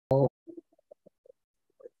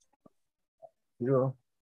You're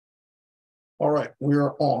all right. We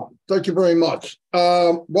are on. Thank you very much.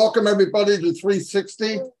 Welcome everybody to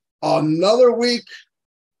 360. Another week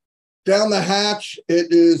down the hatch. It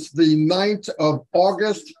is the 9th of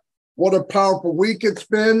August. What a powerful week it's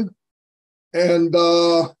been, and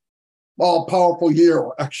well, a powerful year.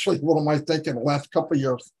 Actually, what am I thinking? The last couple of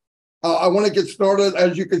years. I want to get started.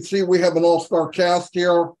 As you can see, we have an all-star cast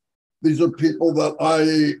here. These are people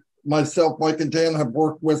that myself, Mike, and Dan have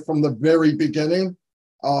worked with from the very beginning.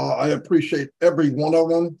 I appreciate every one of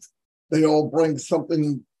them. They all bring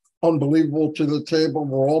something unbelievable to the table.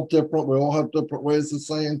 We're all different. We all have different ways of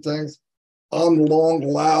saying things. I'm long,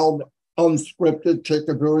 loud, unscripted, take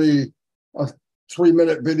a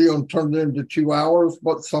 3-minute video and turn it into 2 hours,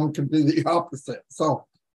 but some can do the opposite. So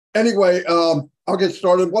anyway, I'll get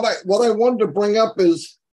started. What I wanted to bring up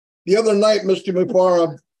is the other night, Mr.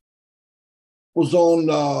 McFarland was on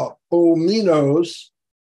OMAIL,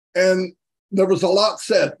 and there was a lot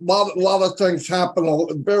said. A lot of things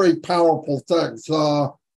happened, very powerful things.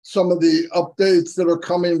 Some of the updates that are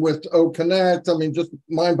coming with OCONNECT, I mean, just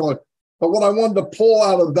mind-blowing. But what I wanted to pull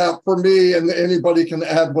out of that for me, and anybody can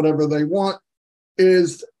add whatever they want,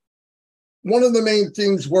 is one of the main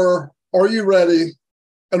things were, are you ready?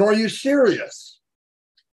 And are you serious?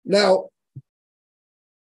 Now,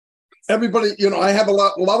 everybody, I have a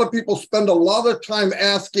lot of people spend a lot of time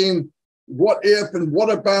asking what if and what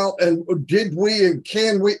about and did we and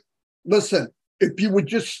can we. Listen, if you would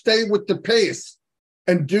just stay with the pace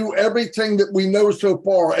and do everything that we know so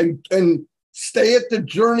far and stay at the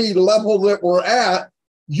journey level that we're at,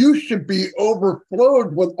 you should be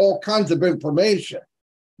overflowed with all kinds of information.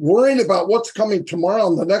 Worrying about what's coming tomorrow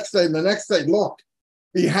and the next day and the next day. Look,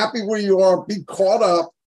 be happy where you are, be caught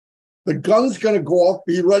up. The gun's going to go off,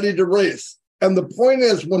 be ready to race. And the point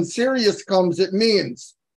is, when serious comes, it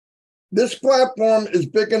means this platform is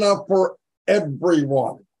big enough for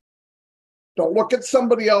everyone. Don't look at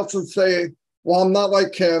somebody else and say, well, I'm not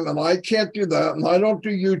like him, and I can't do that, and I don't do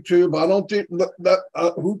YouTube, I don't do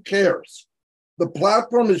that. Who cares? The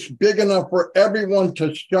platform is big enough for everyone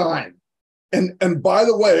to shine. And by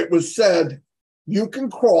the way, it was said, you can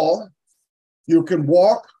crawl, you can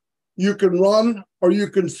walk, you can run, or you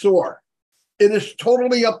can soar. It is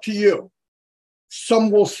totally up to you.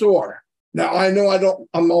 Some will soar. Now, I know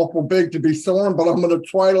I'm awful big to be soaring, but I'm going to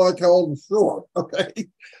try like hell to soar, okay?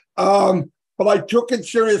 But I took it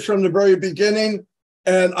serious from the very beginning,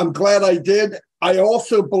 and I'm glad I did. I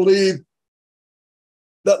also believe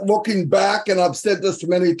that looking back, and I've said this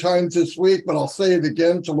many times this week, but I'll say it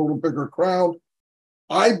again to a little bigger crowd,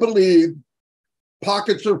 I believe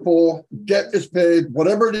pockets are full, debt is paid,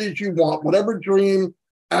 whatever it is you want, whatever dream,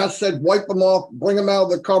 asset, wipe them off, bring them out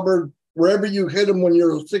of the cupboard, wherever you hit them when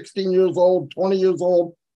you're 16 years old, 20 years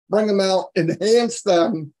old, bring them out, enhance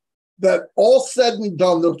them, that all said and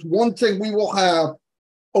done, there's one thing we will have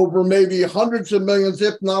over maybe hundreds of millions,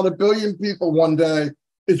 if not 1 billion people one day,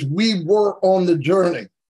 is we were on the journey.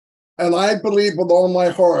 And I believe with all my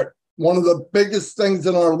heart, one of the biggest things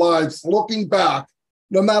in our lives, looking back,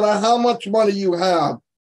 no matter how much money you have,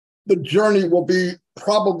 the journey will be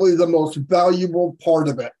probably the most valuable part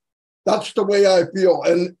of it. That's the way I feel.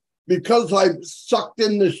 And because I've sucked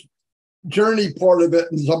in this journey part of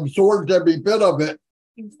it and absorbed every bit of it,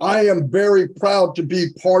 I am very proud to be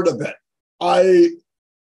part of it. I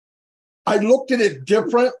looked at it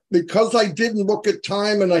different because I didn't look at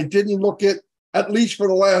time, and I didn't look at least for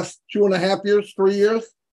the last 2.5 years, 3 years.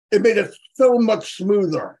 It made it so much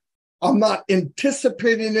smoother. I'm not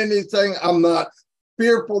anticipating anything. I'm not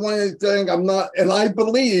fearful of anything. I'm not, and I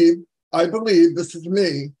believe, this is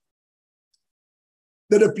me,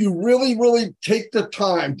 that if you really, really take the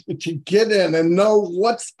time to get in and know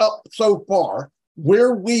what's up so far,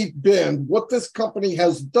 where we've been, what this company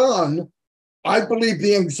has done, I believe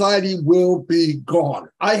the anxiety will be gone.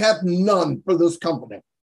 I have none for this company,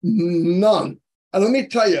 none. And let me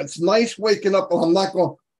tell you, it's nice waking up and I'm not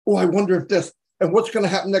going, oh, I wonder if this, and what's going to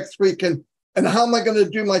happen next week, and how am I going to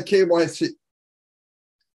do my KYC?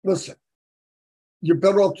 Listen, you're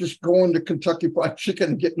better off just going to Kentucky Fried Chicken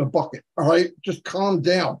and getting a bucket, all right? Just calm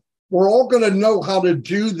down. We're all going to know how to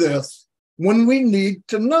do this when we need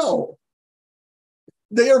to know.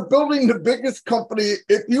 They are building the biggest company,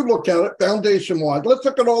 if you look at it, foundation-wide. Let's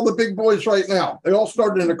look at all the big boys right now. They all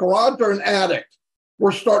started in a garage or an attic.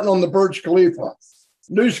 We're starting on the Burj Khalifa.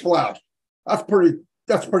 Newsflash.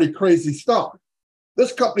 That's pretty crazy stuff.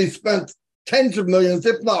 This company spent tens of millions,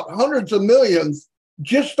 if not hundreds of millions,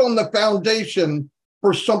 just on the foundation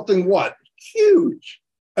for something what? Huge.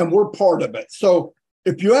 And we're part of it. So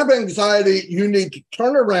if you have anxiety, you need to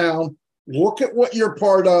turn around, look at what you're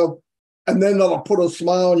part of, and then that'll put a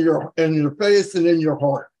smile in your face and in your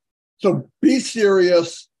heart. So be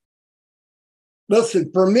serious.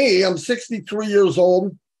 Listen, for me, I'm 63 years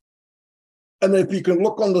old. And if you can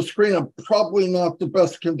look on the screen, I'm probably not the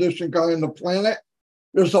best conditioned guy on the planet.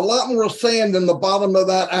 There's a lot more sand in the bottom of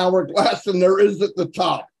that hourglass than there is at the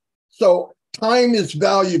top. So time is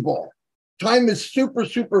valuable. Time is super,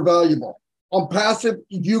 super valuable. Onpassive,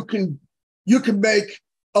 you can make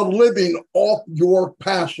a living off your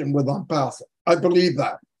passion with Onpassive. I believe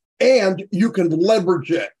that. And you can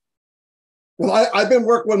leverage it. Well, I've been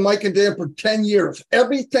working with Mike and Dan for 10 years.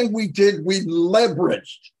 Everything we did, we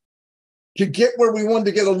leveraged to get where we wanted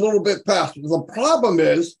to get a little bit faster. The problem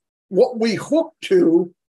is what we hooked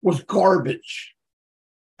to was garbage.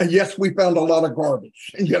 And yes, we found a lot of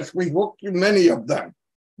garbage. And yes, we hooked to many of them.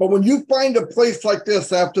 But when you find a place like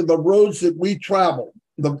this after the roads that we traveled,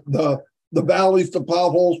 the valleys, the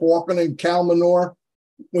potholes, walking in cow manure,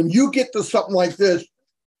 when you get to something like this,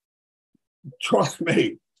 trust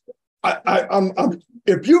me,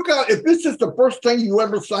 if this is the first thing you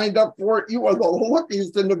ever signed up for, you are the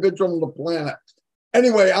luckiest individual on the planet.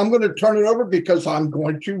 Anyway, I'm going to turn it over because I'm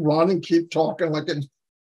going to run and keep talking like a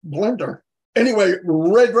blender. Anyway,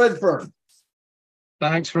 Redfern.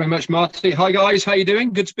 Thanks very much, Marty. Hi guys, how you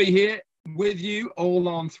doing? Good to be here with you all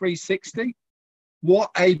on 360. What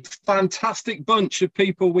a fantastic bunch of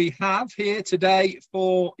people we have here today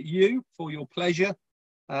for you, for your pleasure.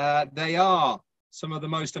 They are some of the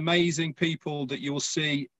most amazing people that you'll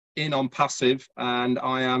see in Onpassive, and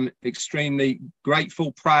I am extremely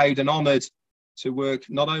grateful, proud and honoured to work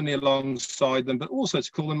not only alongside them, but also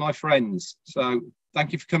to call them my friends. So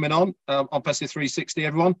thank you for coming on Onpassive 360,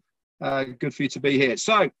 everyone. Good for you to be here.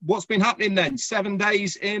 So what's been happening then? 7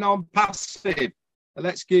 days in Onpassive.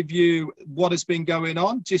 Let's give you what has been going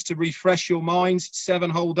on, just to refresh your minds, 7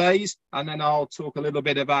 whole days, and then I'll talk a little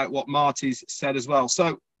bit about what Marty's said as well.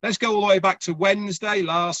 So let's go all the way back to Wednesday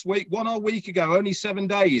last week, 1 whole week ago, only 7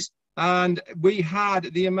 days. And we had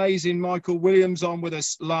the amazing Michael Williams on with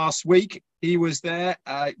us last week. He was there.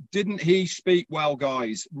 Didn't he speak well,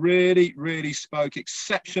 guys? Really, really spoke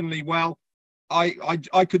exceptionally well.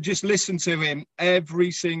 I could just listen to him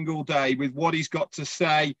every single day with what he's got to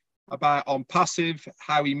say about Onpassive,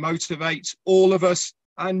 how he motivates all of us,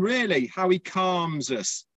 and really how he calms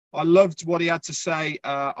us. I loved what he had to say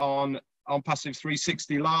on Onpassive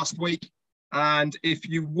 360 last week. And if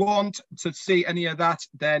you want to see any of that,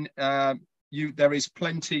 then there is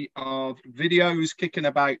plenty of videos kicking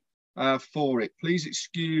about for it. Please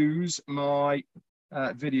excuse my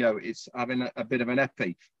video. It's having a bit of an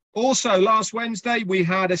epi. Also, last Wednesday, we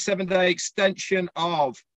had a 7-day extension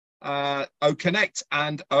of OCONNECT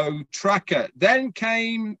and OTRACKER. Then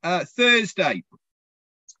came Thursday.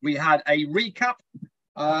 We had a recap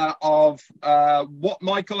of what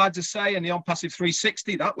Michael had to say in the Onpassive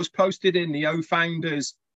 360. That was posted in the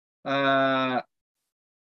OFounders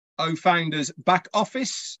back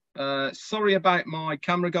office. Sorry about my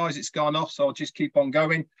camera, guys. It's gone off, so I'll just keep on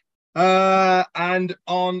going. And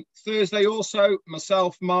on Thursday also,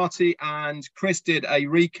 myself, Marty and Chris did a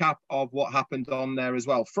recap of what happened on there as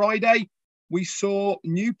well. Friday, we saw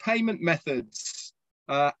new payment methods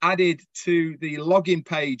added to the login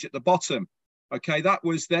page at the bottom. Okay, that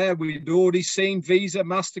was there. We'd already seen Visa,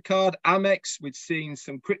 MasterCard, Amex. We'd seen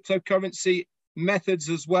some cryptocurrency methods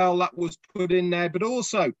as well. That was put in there. But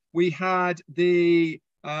also we had the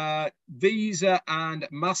Visa and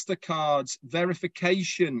MasterCard's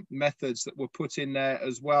verification methods that were put in there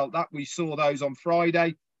as well. That we saw those on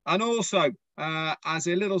Friday. And also, as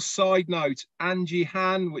a little side note, Angie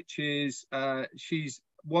Han, which is, she's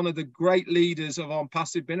one of the great leaders of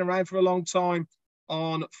Onpassive, been around for a long time.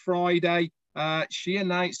 On Friday, she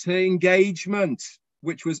announced her engagement,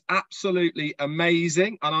 which was absolutely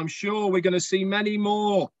amazing. And I'm sure we're going to see many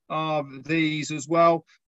more of these as well.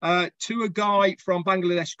 To a guy from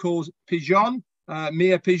Bangladesh called Pijon,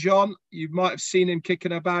 Mia Pijon. You might have seen him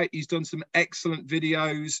kicking about. He's done some excellent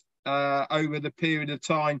videos over the period of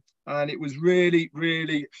time. And it was really,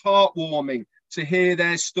 really heartwarming to hear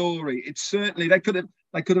their story. It's certainly, they could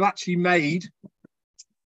have actually made,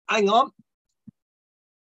 hang on,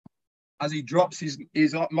 as he drops his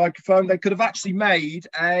microphone, they could have actually made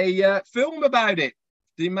a film about it.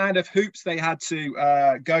 The amount of hoops they had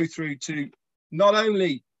to go through to not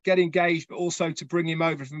only get engaged, but also to bring him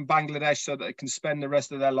over from Bangladesh so that they can spend the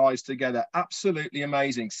rest of their lives together. Absolutely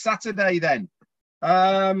amazing. Saturday then,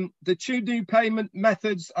 the 2 new payment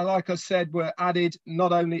methods, like I said, were added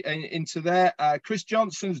not only into there. Chris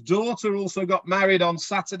Johnson's daughter also got married on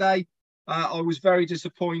Saturday. I was very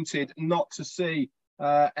disappointed not to see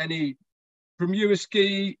any from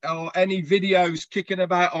Uski or any videos kicking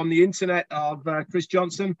about on the internet of Chris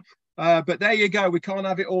Johnson. But there you go. We can't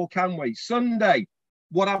have it all, can we? Sunday.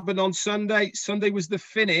 What happened on Sunday? Sunday was the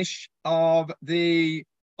finish of the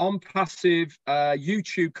Onpassive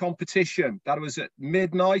YouTube competition. That was at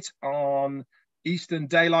midnight on Eastern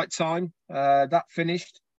Daylight Time. That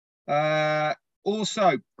finished.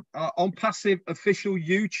 Also, Onpassive official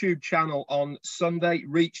YouTube channel on Sunday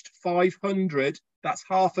reached 500. That's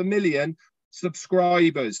 500,000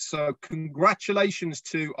 subscribers. So congratulations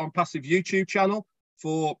to Onpassive YouTube channel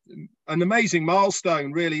for an amazing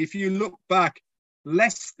milestone, really. If you look back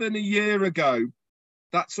less than a year ago,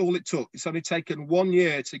 that's all it took. It's only taken 1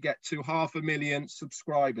 year to get to 500,000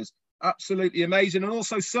 subscribers. Absolutely amazing. And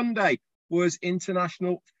also Sunday was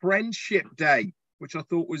International Friendship Day, which I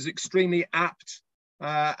thought was extremely apt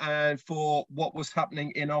and for what was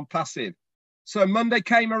happening in Onpassive. So Monday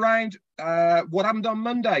came around. What happened on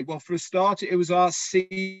Monday? Well, for a start, it was our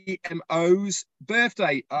CMO's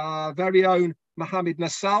birthday, our very own Mohammed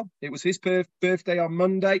Nassal. It was his birthday on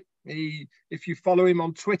Monday. If you follow him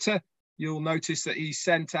on Twitter, you'll notice that he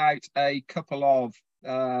sent out a couple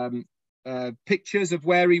of pictures of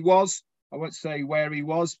where he was. I won't say where he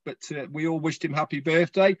was, but we all wished him happy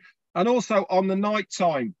birthday. And also on the night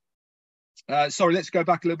time, sorry, let's go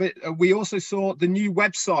back a little bit. We also saw the new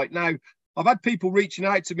website. Now, I've had people reaching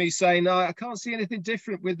out to me saying, I can't see anything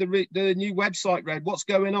different with the new website, Red. What's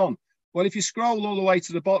going on? Well, if you scroll all the way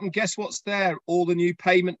to the bottom, guess what's there? All the new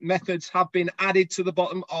payment methods have been added to the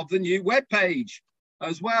bottom of the new web page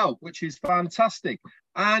as well, which is fantastic.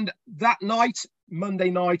 And that night, Monday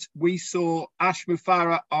night, we saw Ash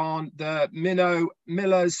Mufareh on the Minnow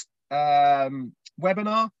Millers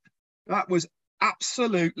webinar. That was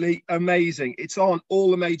absolutely amazing. It's on all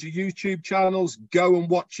the major YouTube channels. Go and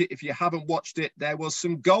watch it if you haven't watched it. There was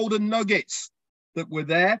some golden nuggets that were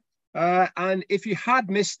there. And if you had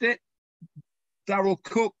missed it, Daryl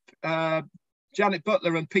Cook, Janet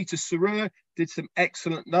Butler and Peter Sarer did some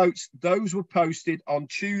excellent notes. Those were posted on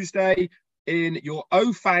Tuesday in your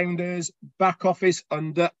Founders back office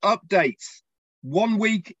under updates. 1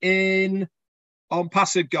 week in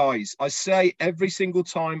Onpassive, guys. I say every single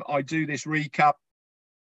time I do this recap,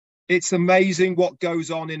 it's amazing what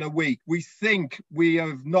goes on in a week. We think we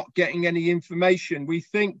are not getting any information. We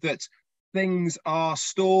think that things are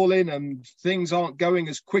stalling and things aren't going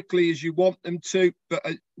as quickly as you want them to. But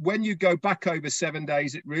when you go back over 7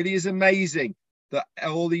 days, it really is amazing that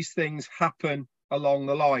all these things happen along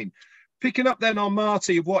the line. Picking up then on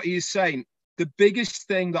Marty of what he is saying, the biggest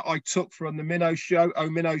thing that I took from the Minnow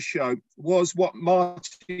show, was what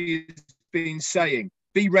Marty has been saying.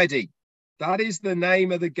 Be ready. That is the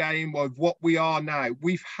name of the game of what we are now.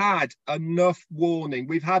 We've had enough warning.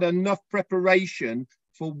 We've had enough preparation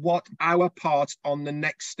for what our part on the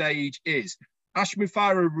next stage is. Ash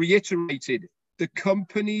Mufareh reiterated, the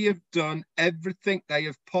company have done everything they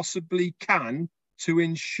have possibly can to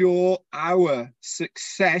ensure our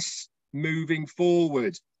success moving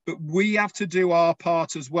forward. But we have to do our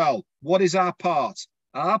part as well. What is our part?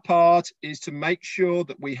 Our part is to make sure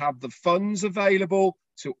that we have the funds available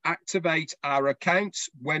to activate our accounts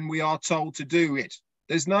when we are told to do it.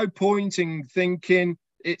 There's no point in thinking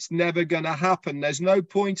it's never going to happen. There's no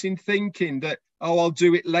point in thinking that, oh, I'll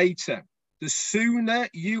do it later. The sooner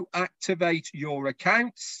you activate your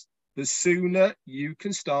accounts, the sooner you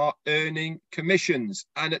can start earning commissions.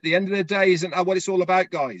 And at the end of the day, isn't that what it's all about,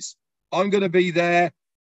 guys? I'm going to be there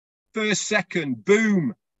first second,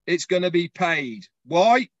 boom, it's going to be paid.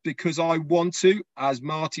 Why? Because I want to, as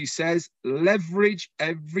Marty says, leverage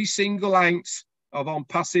every single ounce of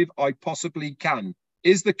Onpassive I possibly can.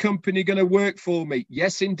 Is the company going to work for me?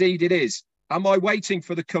 Yes, indeed it is. Am I waiting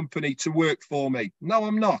for the company to work for me? No,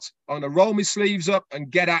 I'm not. I'm going to roll my sleeves up and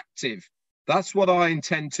get active. That's what I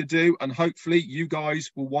intend to do. And hopefully you guys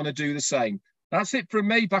will want to do the same. That's it from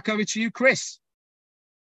me. Back over to you, Chris.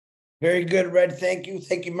 Very good, Red. Thank you.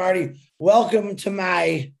 Thank you, Marty. Welcome to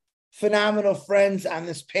my phenomenal friends on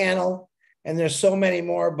this panel. And there's so many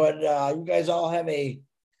more, but you guys all have a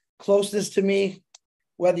closeness to me,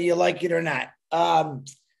 whether you like it or not.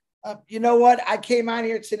 You know what? I came on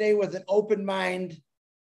here today with an open mind.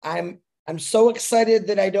 I'm so excited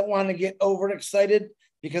that I don't want to get overexcited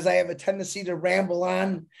because I have a tendency to ramble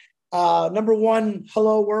on. Number one,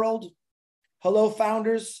 hello world. Hello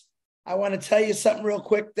founders. I want to tell you something real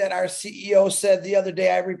quick that our CEO said the other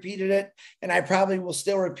day. I repeated it, and I probably will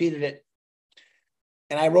still repeat it.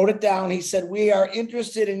 And I wrote it down. He said, we are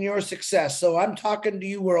interested in your success. So I'm talking to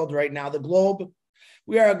you world right now, the globe.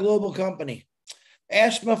 We are a global company.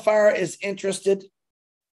 Ash Mufareh is interested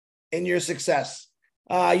in your success.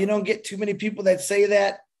 You don't get too many people that say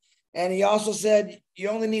that. And he also said, you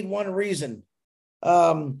only need one reason.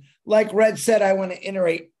 Like Red said, I want to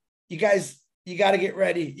iterate. You guys, you got to get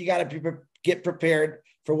ready. You got to get prepared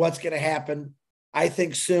for what's going to happen. I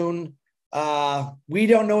think soon. We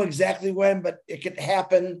don't know exactly when, but it could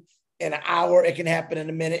happen in an hour. It can happen in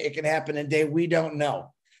a minute. It can happen in a day. We don't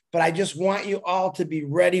know. But I just want you all to be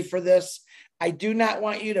ready for this. I do not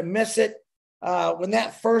want you to miss it. When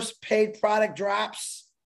that first paid product drops,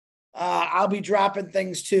 I'll be dropping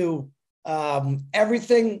things too.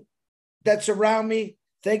 Everything that's around me.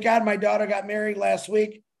 Thank God my daughter got married last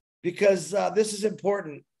week, because this is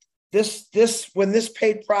important. When this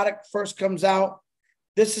paid product first comes out,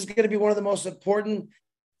 this is going to be one of the most important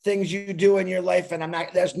things you do in your life. And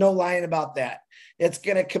there's no lying about that. It's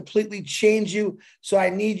going to completely change you. So I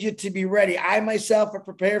need you to be ready. I myself are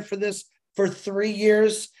prepared for this for 3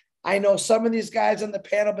 years. I know some of these guys on the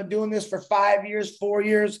panel have been doing this for 5 years, 4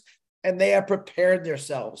 years, and they have prepared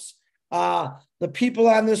themselves. The people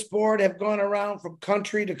on this board have gone around from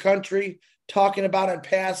country to country talking about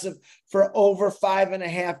Onpassive for over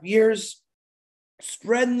 5.5 years,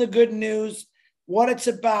 spreading the good news, what it's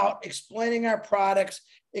about, explaining our products,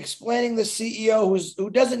 explaining the CEO who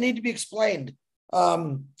doesn't need to be explained.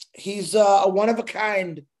 He's a one of a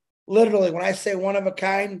kind. Literally, when I say one of a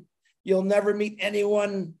kind, you'll never meet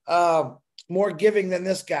anyone more giving than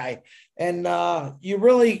this guy. And you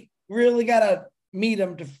really, really got to meet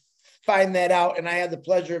him to find that out. And I had the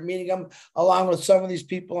pleasure of meeting him along with some of these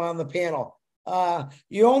people on the panel.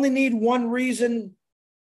 You only need one reason.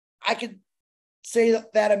 I could say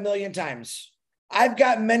that a million times. I've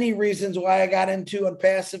got many reasons why I got into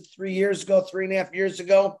Onpassive 3.5 years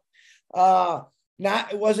ago.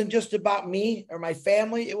 It wasn't just about me or my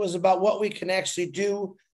family. It was about what we can actually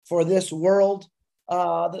do for this world.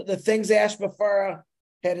 The things Ashbafara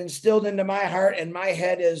had instilled into my heart and my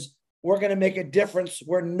head is we're going to make a difference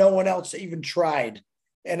where no one else even tried.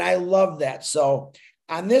 And I love that. So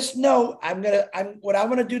on this note, what I'm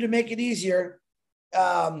going to do to make it easier,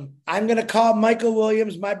 I'm going to call Michael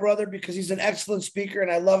Williams, my brother, because he's an excellent speaker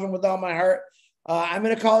and I love him with all my heart. I'm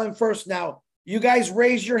going to call him first. Now, you guys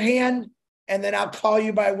raise your hand and then I'll call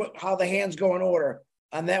you by how the hands go in order.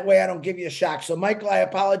 And that way I don't give you a shock. So Michael, I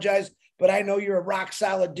apologize, but I know you're a rock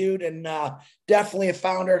solid dude and definitely a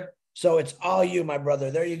founder. So it's all you, my brother.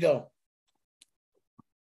 There you go.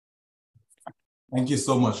 Thank you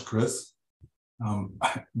so much, Chris. The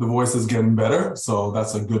voice is getting better, so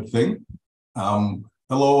that's a good thing.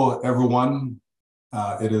 Hello, everyone.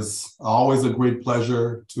 It is always a great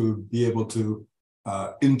pleasure to be able to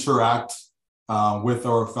interact with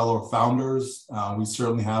our fellow founders. We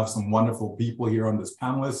certainly have some wonderful people here on this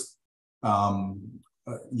panelist.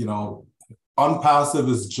 Onpassive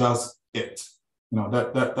is just it.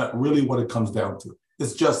 That really what it comes down to.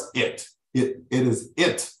 It's just it. It is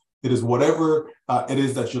it. It is whatever it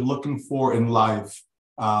is that you're looking for in life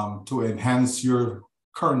to enhance your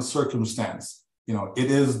current circumstance.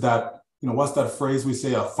 It is that, what's that phrase we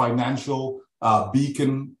say, a financial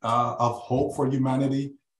beacon of hope for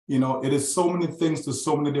humanity. It is so many things to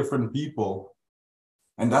so many different people.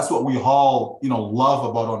 And that's what we all, love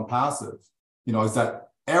about Onpassive, is that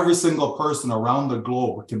every single person around the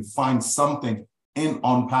globe can find something in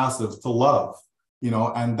Onpassive to love,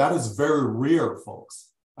 and that is very rare, folks.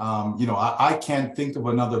 I can't think of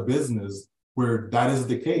another business where that is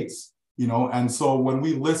the case, and so when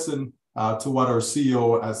we listen to what our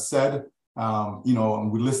CEO has said,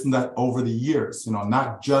 and we listened that over the years,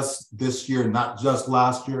 not just this year, not just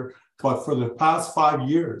last year, but for the past 5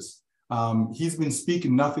 years, he's been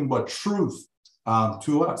speaking nothing but truth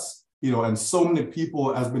to us, and so many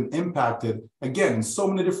people has been impacted, again, in so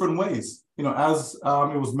many different ways, as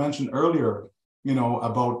it was mentioned earlier,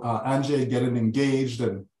 about Anjay getting engaged,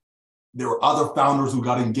 and there were other founders who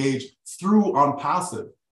got engaged through Onpassive.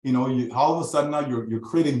 All of a sudden now you're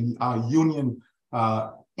creating a union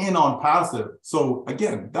in Onpassive. So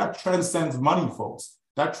again, that transcends money, folks.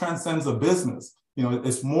 That transcends a business.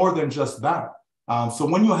 It's more than just that. So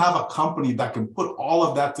when you have a company that can put all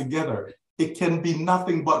of that together, it can be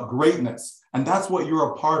nothing but greatness. And that's what you're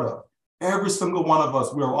a part of. Every single one of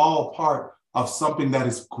us, we're all part of something that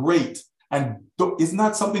is great. And isn't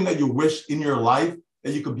that something that you wish in your life,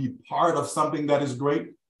 that you could be part of something that is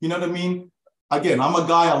great? You know what I mean? Again, I'm a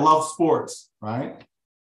guy, I love sports, right?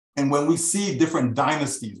 And when we see different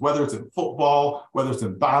dynasties, whether it's in football, whether it's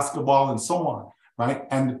in basketball and so on, right?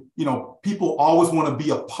 And, people always want to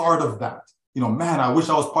be a part of that. Man, I wish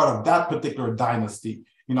I was part of that particular dynasty.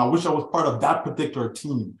 I wish I was part of that particular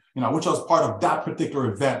team. I wish I was part of that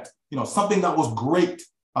particular event, something that was great,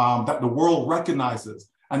 that the world recognizes.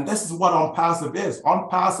 And this is what Onpassive is.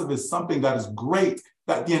 Onpassive is something that is great,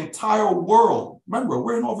 that the entire world, remember,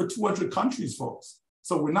 we're in over 200 countries, folks.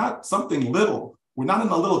 So we're not something little. We're not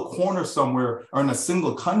in a little corner somewhere or in a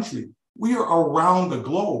single country. We are around the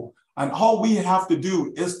globe. And all we have to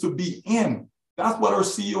do is to be in. That's what our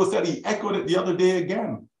CEO said. He echoed it the other day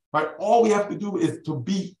again, right? All we have to do is to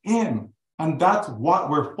be in. And that's what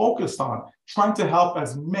we're focused on, trying to help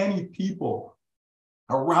as many people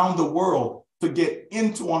around the world to get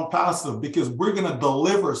into Onpassive, because we're going to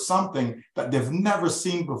deliver something that they've never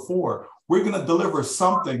seen before. We're going to deliver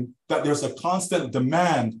something that there's a constant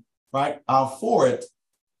demand, right, for it.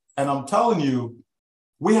 And I'm telling you,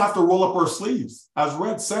 we have to roll up our sleeves, as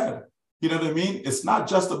Red said. You know what I mean? It's not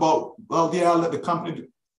just about, well, yeah, let the company do.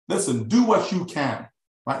 Listen, do what you can,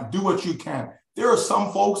 right? Do what you can. There are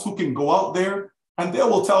some folks who can go out there and they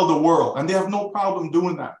will tell the world, and they have no problem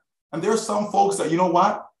doing that. And there are some folks that, you know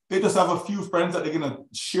what? They just have a few friends that they're going to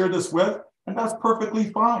share this with, and that's perfectly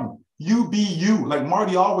fine. You be you. Like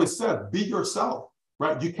Marty always said, be yourself,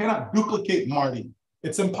 right? You cannot duplicate Marty.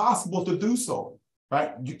 It's impossible to do so,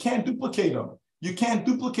 right? You can't duplicate him. You can't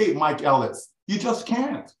duplicate Mike Ellis. You just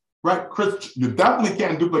can't, right? Chris, you definitely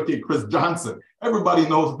can't duplicate Chris Johnson. Everybody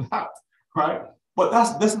knows that, right?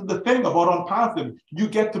 But this is the thing about Onpassive. You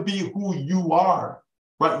get to be who you are.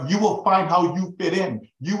 Right? You will find how you fit in.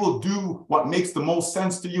 You will do what makes the most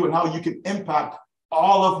sense to you and how you can impact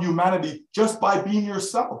all of humanity just by being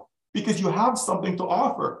yourself, because you have something to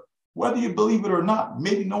offer, whether you believe it or not.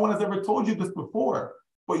 Maybe no one has ever told you this before,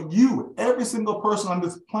 but you, every single person on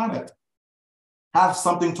this planet, have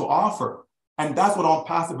something to offer. And that's what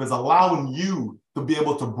Onpassive is, allowing you to be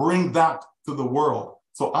able to bring that to the world.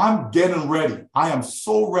 So I'm getting ready. I am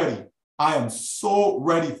so ready. I am so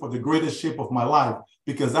ready for the greatest shape of my life,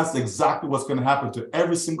 because that's exactly what's going to happen to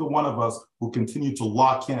every single one of us who continue to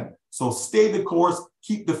lock in. So stay the course,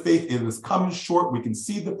 keep the faith. It is coming short. We can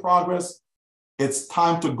see the progress. It's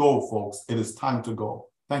time to go, folks. It is time to go.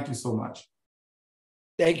 Thank you so much.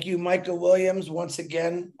 Thank you, Michael Williams. Once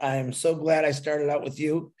again, I'm so glad I started out with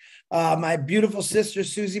you. My beautiful sister,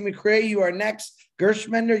 Susie McCrae, you are next.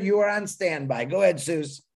 Gershmender, you are on standby. Go ahead,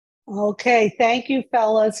 Suze. Okay, thank you,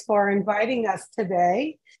 fellas, for inviting us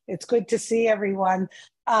today. It's good to see everyone.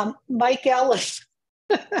 Mike Ellis,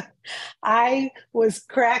 I was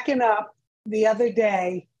cracking up the other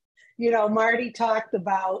day. You know, Marty talked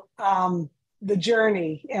about the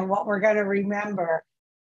journey and what we're going to remember.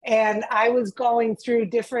 And I was going through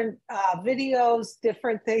different videos,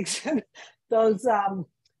 different things. And those,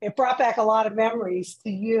 it brought back a lot of memories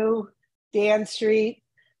to you, Dan Street,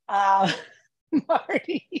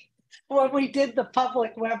 Marty, when we did the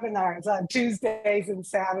public webinars on Tuesdays and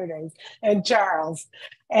Saturdays, and Charles.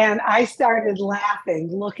 And I started laughing,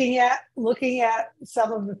 looking at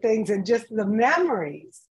some of the things and just the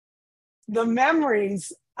memories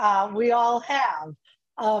we all have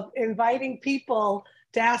of inviting people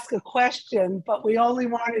to ask a question, but we only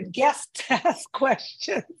wanted guests to ask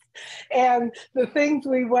questions. And the things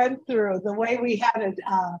we went through, the way we had to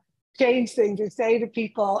change things or say to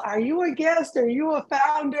people, are you a guest? Are you a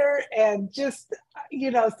founder? And just,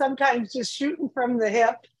 you know, sometimes just shooting from the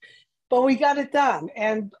hip, but we got it done.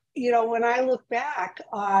 And, you know, when I look back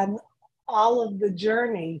on all of the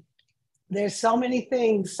journey, there's so many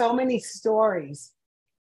things, so many stories,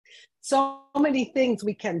 so many things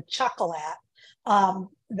we can chuckle at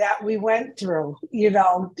that we went through, you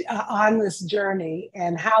know, on this journey,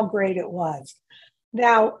 and how great it was.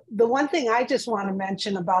 Now, the one thing I just want to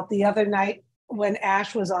mention about the other night when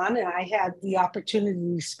Ash was on and I had the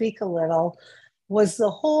opportunity to speak a little was the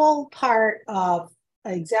whole part of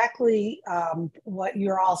exactly what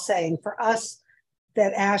you're all saying. For us,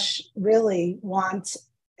 that Ash really wants,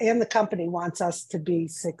 and the company wants us to be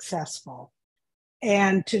successful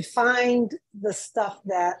and to find the stuff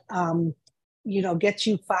that, you know, gets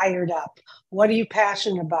you fired up. What are you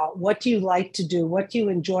passionate about? What do you like to do? What do you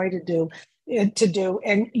enjoy to do?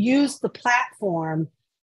 And use the platform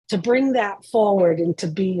to bring that forward and to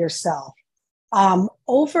be yourself. It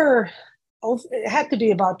had to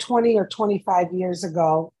be about 20 or 25 years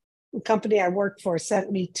ago, the company I worked for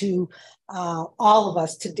sent me to all of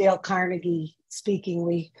us to Dale Carnegie speaking.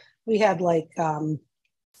 We had like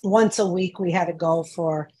once a week we had to go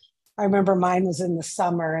for, I remember mine was in the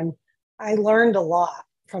summer, and I learned a lot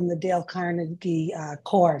from the Dale Carnegie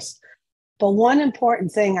course. But one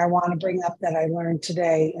important thing I want to bring up that I learned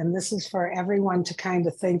today, and this is for everyone to kind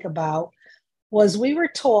of think about, was we were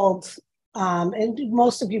told, and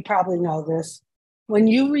most of you probably know this, when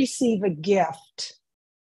you receive a gift,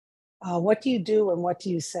 what do you do and what do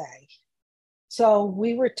you say? So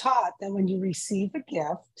we were taught that when you receive a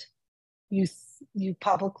gift, you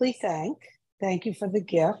publicly thank you for the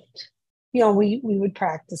gift. we would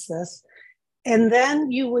practice this. And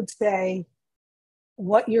then you would say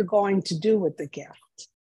what you're going to do with the gift.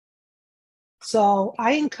 So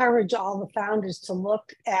I encourage all the founders to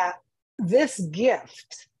look at this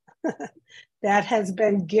gift that has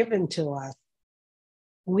been given to us.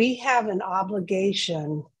 We have an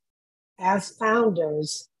obligation as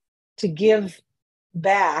founders to give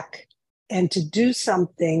back and to do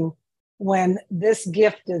something when this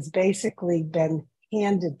gift has basically been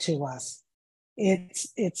handed to us. It's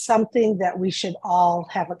something that we should all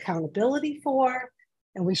have accountability for,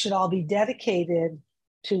 and we should all be dedicated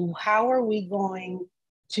to how are we going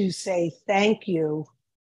to say thank you,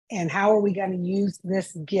 and how are we going to use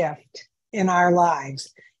this gift in our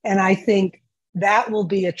lives. And I think that will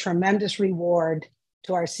be a tremendous reward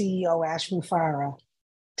to our CEO, Ash Mufareh,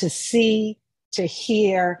 to see, to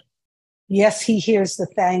hear. Yes, he hears the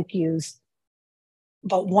thank yous,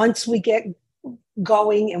 but once we get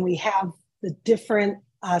going and we have the different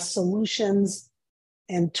solutions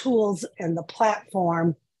and tools and the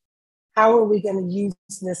platform, how are we going to use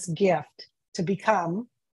this gift to become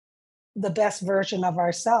the best version of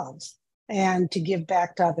ourselves and to give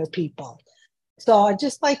back to other people? So I'd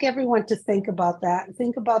just like everyone to think about that.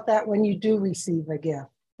 Think about that when you do receive a gift.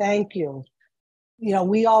 Thank you.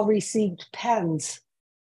 We all received pens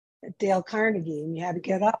at Dale Carnegie, and you had to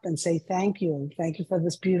get up and say thank you. Thank you for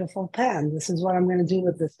this beautiful pen. This is what I'm going to do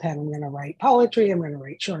with this pen. I'm going to write poetry. I'm going to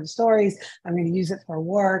write short stories. I'm going to use it for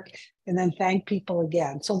work, and then thank people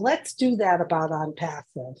again. So let's do that about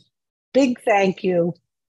Onpassive. Big thank you.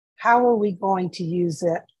 How are we going to use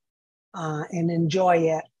it and enjoy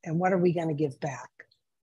it? And what are we going to give back?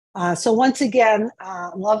 So once again,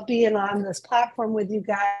 love being on this platform with you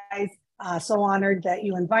guys. So honored that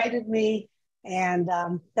you invited me. And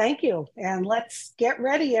thank you. And let's get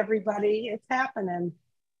ready, everybody. It's happening.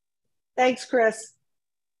 Thanks, Chris.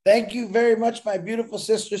 Thank you very much, my beautiful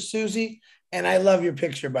sister, Susie. And I love your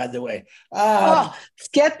picture, by the way.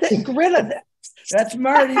 Get rid of it. That's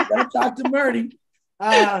Marty. Don't talk to Marty.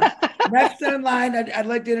 Next in line, I'd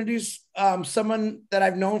like to introduce someone that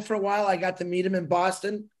I've known for a while. I got to meet him in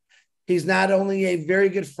Boston. He's not only a very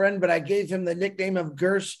good friend, but I gave him the nickname of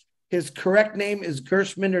Gersh. His correct name is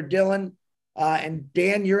Gershminder Dillon. And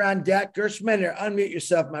Dan, you're on deck. Gershminder, unmute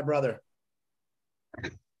yourself, my brother.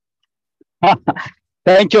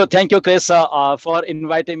 Thank you, Chris, for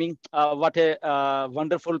inviting me. What a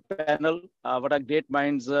wonderful panel. What a great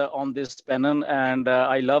minds on this panel. And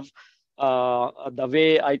I love the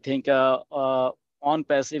way I think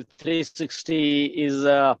Onpassive 360 is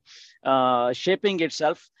shaping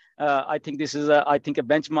itself. I think this is, a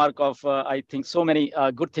benchmark of, I think, so many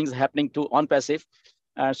good things happening to Onpassive.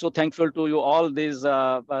 So thankful to you all, this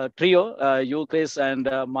trio, you, Chris, and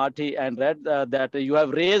Marty and Red, that you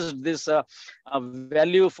have raised this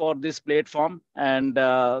value for this platform, and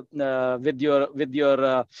with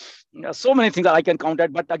your so many things that I can count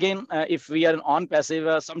at. But again, if we are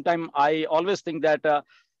Onpassive, sometimes I always think that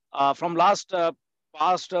from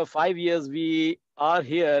past 5 years we are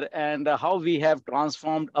here, and how we have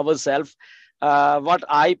transformed ourselves. What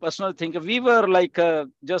I personally think, we were like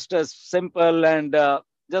just as simple and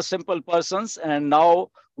just simple persons, and now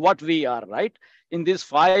what we are, right? In these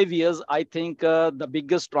 5 years, I think the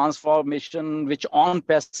biggest transformation which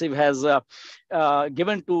Onpassive has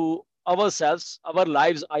given to ourselves, our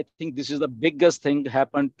lives, I think this is the biggest thing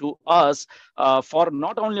happened to us, for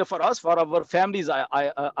not only for us, for our families,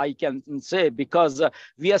 I can say, because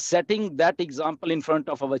we are setting that example in front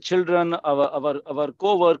of our children, our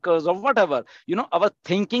co-workers, or whatever. Our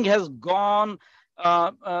thinking has gone,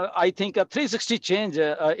 I think, a 360 change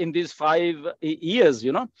in these 5 years,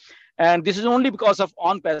 And this is only because of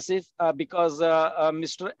Onpassive, because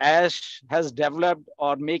Mr. Ash has developed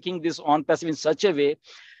or making this Onpassive in such a way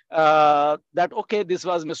that, okay, this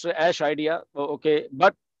was Mr. Ash idea, okay,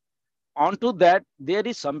 but onto that, there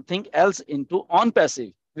is something else into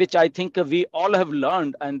Onpassive, which I think we all have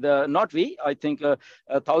learned, and not we, I think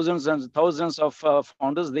thousands and thousands of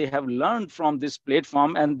founders, they have learned from this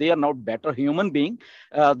platform, and they are now better human being.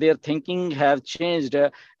 Their thinking have changed.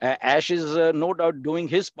 Ash is no doubt doing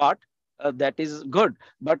his part. That is good.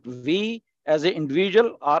 But we as an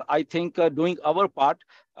individual are, I think, doing our part,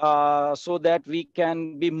 so that we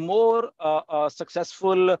can be more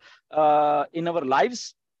successful in our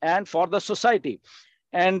lives and for the society.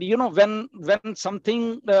 And when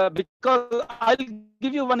something, because I'll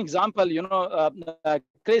give you one example,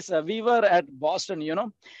 Chris, we were at Boston,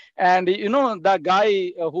 and the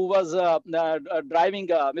guy who was driving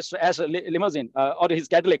Mr. Ash limousine, or his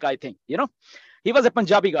Cadillac, I think, he was a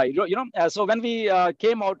Punjabi guy, so when we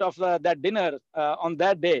came out of that dinner on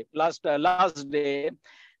that day, last day,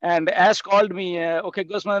 And Ash called me, okay,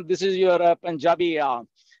 Gusman, this is your Punjabi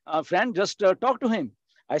friend, just talk to him.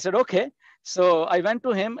 I said, okay. So I went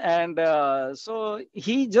to him, and so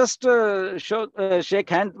he just shake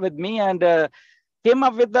hand with me, and came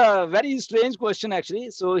up with a very strange question, actually.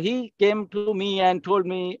 So he came to me and told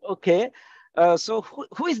me, okay, so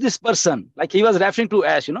who is this person? Like, he was referring to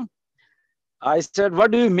Ash, I said,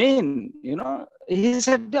 what do you mean? He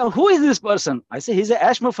said, who is this person? I said, he's a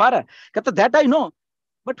Ash Mufara. That I know.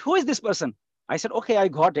 But who is this person? I said, okay, I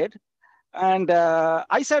got it. And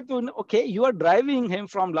I said to him, okay, you are driving him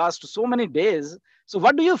from last so many days. So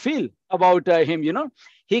what do you feel about him?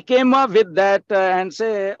 He came up with that and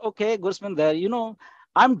say, okay, Gusman,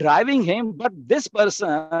 I'm driving him, but this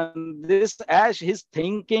person, this Ash, his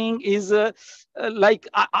thinking is like,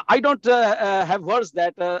 I don't have words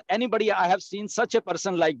that anybody I have seen such a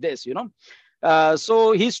person like this,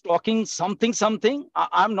 so he's talking something.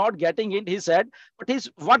 I'm not getting it, he said, but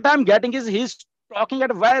what I'm getting is he's talking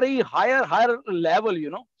at a very higher level,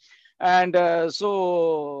 And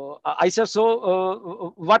so I said,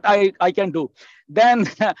 so what I can do? Then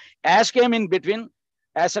Ash came in between.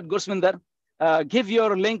 Ash said, Guswinder, give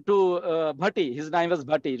your link to Bhatti. His name was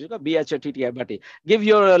Bhatti, B-H-A-T-T-I, Bhatti. Give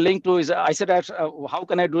your link to his. I said, how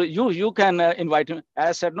can I do it? You can invite him.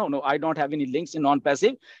 Ash said, no, I don't have any links in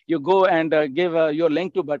Onpassive. You go and give your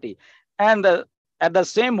link to Bhatti. And at the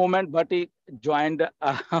same moment, Bhatti joined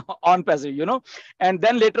Onpassive, And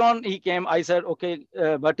then later on he came. I said, okay,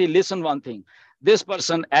 Bhatti, listen one thing. This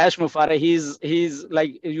person, Ash Mufara, he's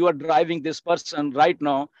like, you are driving this person right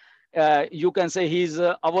now. You can say he's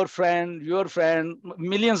our friend, your friend,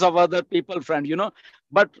 millions of other people friend,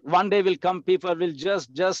 But one day will come, people will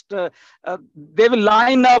just they will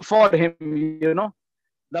line up for him,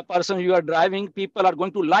 The person you are driving, people are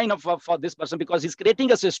going to line up for this person because he's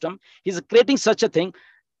creating a system. He's creating such a thing.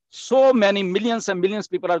 So many millions and millions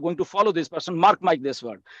of people are going to follow this person. Mark this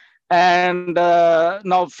word. And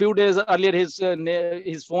now, a few days earlier,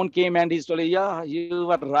 his phone came and he's told, yeah, you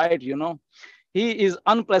were right, He is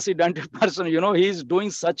unprecedented person, he's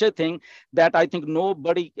doing such a thing that I think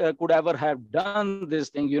nobody could ever have done this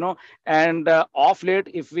thing, And off late,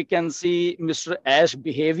 if we can see Mr. Ash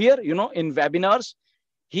behavior, in webinars,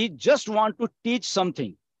 he just want to teach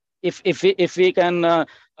something. If we can,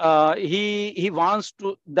 he wants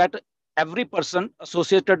to that every person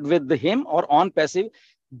associated with him or Onpassive,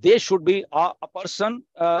 they should be a person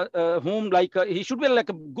whom he should be like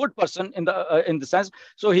a good person in the sense.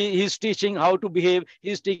 So he's teaching how to behave.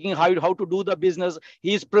 He's teaching how to do the business.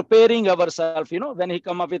 He's preparing ourselves. When he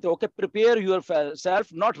come up with, okay, prepare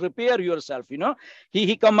yourself, not repair yourself.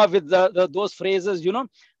 He come up with those phrases.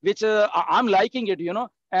 Which I'm liking it.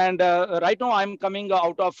 And right now I'm coming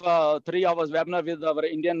out of 3 hours webinar with our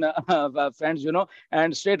Indian friends,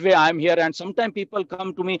 and straightway I'm here. And sometimes people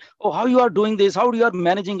come to me, oh, how you are doing this? How you are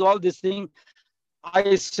managing all this thing?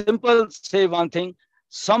 I simple say one thing,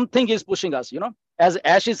 something is pushing us, As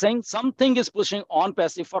Ash is saying, something is pushing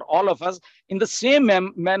Onpassive for all of us. In the same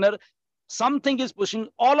manner, something is pushing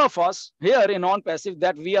all of us here in Onpassive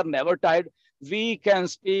that we are never tired. We can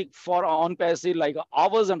speak for Onpassive like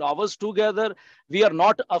hours and hours together. We are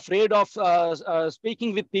not afraid of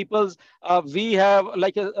speaking with people. We have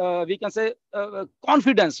we can say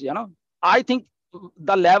confidence, I think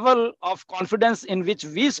the level of confidence in which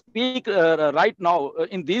we speak right now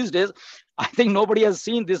in these days, I think nobody has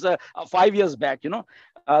seen this 5 years back,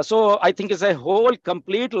 So I think it's a whole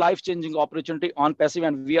complete life-changing opportunity Onpassive,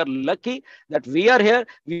 and we are lucky that we are here.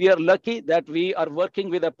 We are lucky that we are working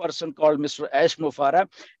with a person called Mr. Ash Mufara.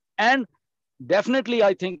 And definitely,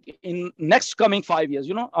 I think in next coming 5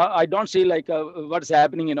 years, I don't see like what's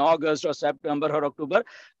happening in August or September or October.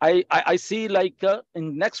 I see like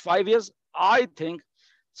in next 5 years, I think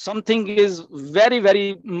something is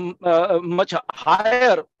very much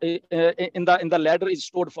higher in the ladder is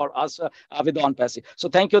stored for us with Onpassive. So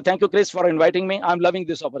thank you, Chris, for inviting me. I'm loving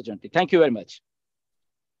this opportunity. Thank you very much.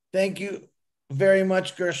 Thank you very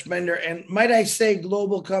much, Gershmender. And might I say,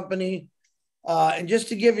 global company. And just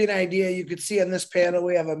to give you an idea, you could see on this panel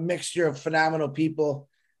we have a mixture of phenomenal people,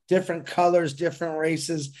 different colors, different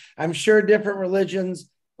races. I'm sure different religions.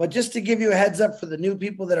 But just to give you a heads up for the new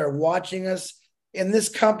people that are watching us, in this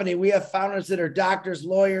company, we have founders that are doctors,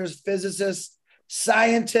 lawyers, physicists,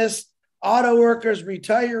 scientists, auto workers,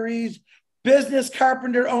 retirees, business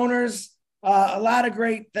carpenter owners, a lot of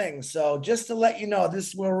great things. So just to let you know, this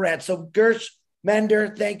is where we're at. So Gersh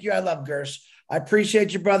Mender, thank you. I love Gersh. I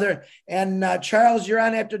appreciate you, brother. And Charles, you're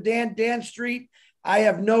on after Dan. Dan Street, I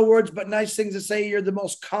have no words but nice things to say. You're the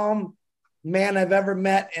most calm man I've ever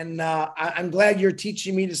met. And I'm glad you're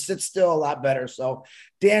teaching me to sit still a lot better. So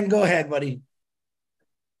Dan, go ahead, buddy.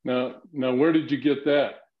 Now, where did you get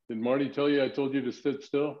that? Did Marty tell you I told you to sit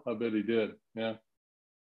still? I bet he did. Yeah.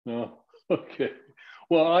 No. Okay.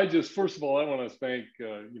 Well, first of all, I want to thank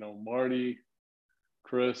Marty,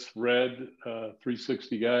 Chris, Red,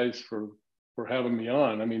 360 guys for having me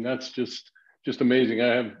on. I mean, that's just amazing. I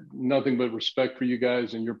have nothing but respect for you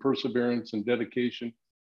guys and your perseverance and dedication.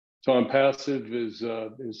 So Onpassive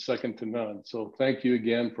is second to none. So thank you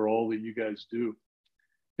again for all that you guys do.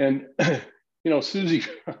 And Susie,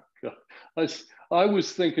 I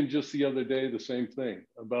was thinking just the other day the same thing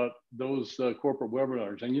about those corporate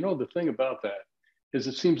webinars. And the thing about that is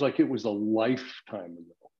it seems like it was a lifetime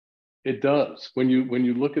ago. It does. When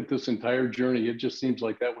you look at this entire journey, it just seems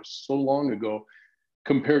like that was so long ago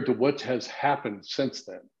compared to what has happened since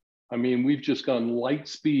then. I mean, we've just gone light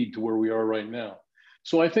speed to where we are right now.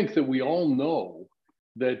 So I think that we all know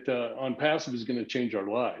that Onpassive is going to change our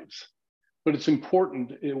lives. But it's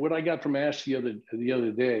important. What I got from Ash the other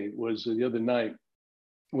night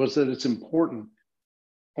was that it's important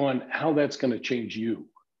on how that's going to change you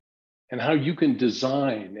and how you can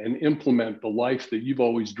design and implement the life that you've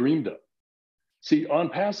always dreamed of. See,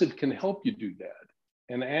 Onpassive can help you do that.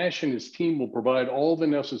 And Ash and his team will provide all the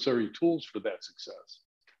necessary tools for that success.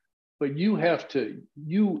 But you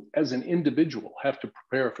as an individual have to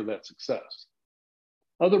prepare for that success.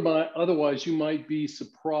 Otherwise, you might be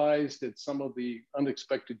surprised at some of the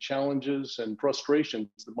unexpected challenges and frustrations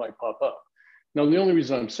that might pop up. Now, the only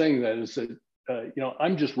reason I'm saying that is that,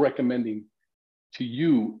 I'm just recommending to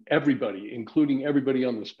you, everybody, including everybody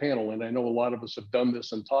on this panel, and I know a lot of us have done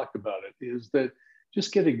this and talked about it, is that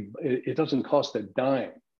just it doesn't cost a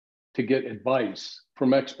dime to get advice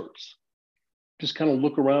from experts. Just kind of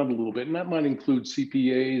look around a little bit, and that might include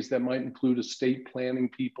CPAs, that might include estate planning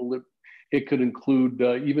people, it could include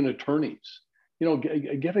even attorneys.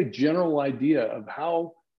 Get a general idea of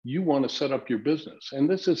how you want to set up your business. And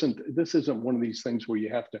this isn't one of these things where you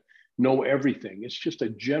have to know everything. It's just a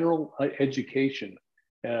general education,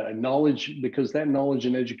 knowledge, because that knowledge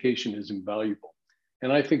and education is invaluable.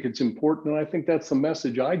 And I think it's important, and I think that's the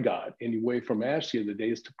message I got anyway from Ash the other day,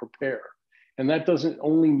 is to prepare. And that doesn't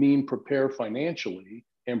only mean prepare financially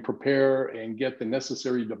and prepare and get the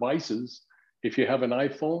necessary devices. If you have an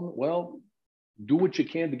iPhone, well, do what you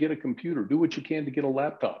can to get a computer, do what you can to get a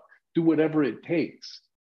laptop, do whatever it takes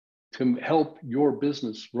to help your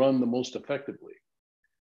business run the most effectively.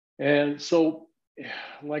 And so,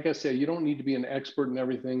 like I say, you don't need to be an expert in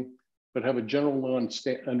everything, but have a general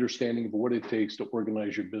understanding of what it takes to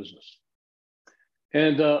organize your business.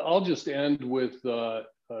 And I'll just end with, I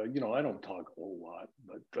don't talk a whole lot,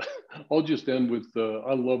 but I'll just end with,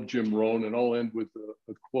 I love Jim Rohn, and I'll end with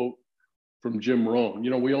a quote from Jim Rohn.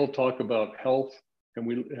 We all talk about health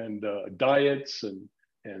and diets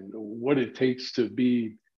and what it takes to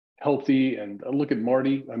be healthy. And look at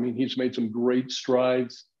Marty. I mean, he's made some great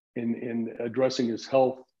strides in addressing his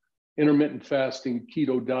health, intermittent fasting,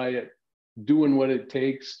 keto diet, doing what it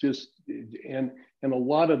takes. And a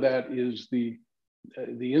lot of that is the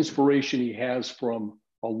inspiration he has from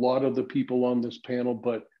a lot of the people on this panel,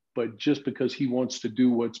 but just because he wants to do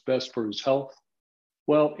what's best for his health.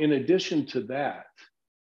 Well, in addition to that,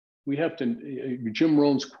 we have to, Jim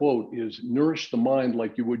Rohn's quote is, nourish the mind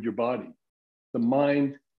like you would your body. The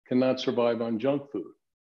mind cannot survive on junk food.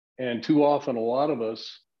 And too often, a lot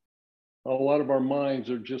of our minds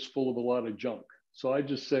are just full of a lot of junk. So I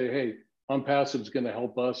just say, hey, Onpassive is going to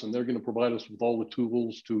help us, and they're going to provide us with all the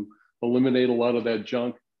tools to eliminate a lot of that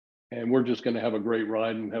junk. And we're just going to have a great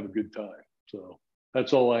ride and have a good time. So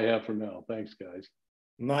that's all I have for now. Thanks, guys.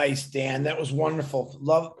 Nice, Dan. That was wonderful.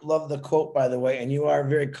 Love the quote, by the way. And you are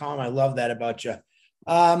very calm. I love that about you.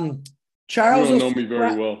 Charles, you don't know me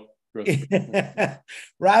very well.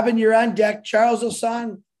 Robin, you're on deck. Charles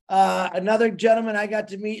Osang, another gentleman I got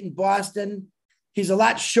to meet in Boston. He's a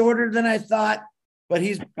lot shorter than I thought, but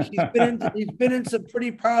he's been in some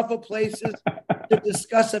pretty powerful places to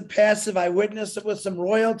discuss Onpassive. I witnessed it with some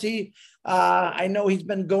royalty. I know he's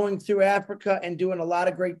been going through Africa and doing a lot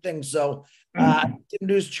of great things. So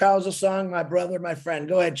introduce Charles Osang, my brother, my friend.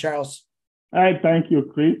 Go ahead, Charles. All right, thank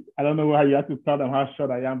you, Chris. I don't know why you have to tell them how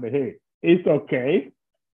short I am, but hey, it's okay,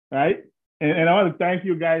 right? And I want to thank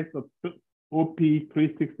you guys, the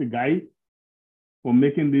OP360 guys, for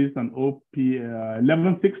making this an OP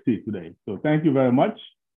 1160 today. So thank you very much.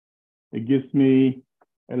 It gives me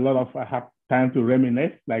a lot of, I have time to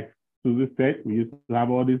reminisce, like Susie said. We used to have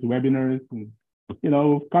all these webinars, and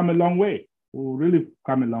we've come a long way. We've really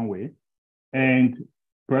come a long way. And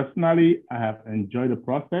personally, I have enjoyed the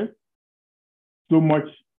process so much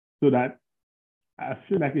so that I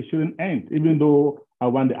feel like it shouldn't end, even though I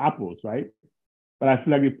want the apples, right? But I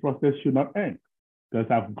feel like the process should not end. because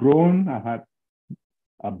I've grown. I've had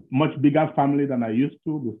a much bigger family than I used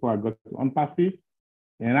to before I got to Onpassive.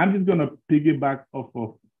 And I'm just going to piggyback off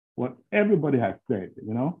of what everybody has said,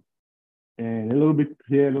 you know, and a little bit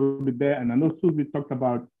here, a little bit there. And I know Susie talked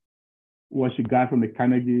about what she got from the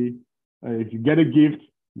Carnegie. If you get a gift,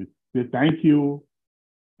 you say thank you,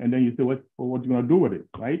 and then you say, what you going to do with it,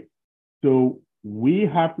 right? So we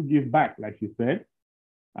have to give back, like she said.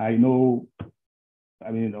 I know,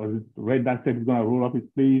 I mean, Red that said he's going to roll up his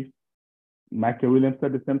sleeves. Michael Williams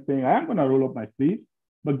said the same thing. I am going to roll up my sleeves,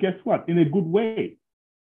 but guess what? In a good way,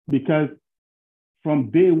 because from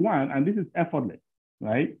day one, and this is effortless,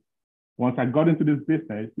 right? Once I got into this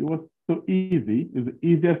business, it was so easy. It's the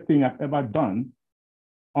easiest thing I've ever done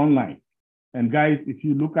online. And guys, if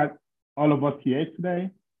you look at all of us here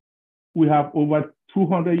today, we have over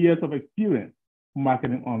 200 years of experience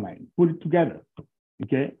marketing online. Put it together,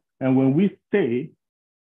 okay? And when we say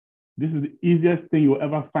this is the easiest thing you'll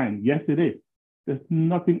ever find, yes, it is. There's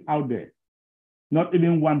nothing out there, not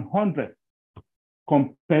even 100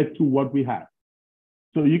 compared to what we have.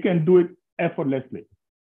 So you can do it effortlessly.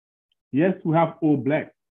 Yes, we have all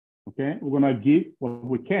black, okay? We're gonna give what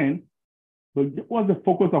we can, but what's the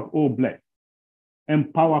focus of all black?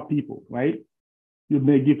 Empower people, right? You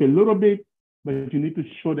may give a little bit, but you need to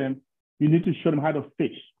show them, how to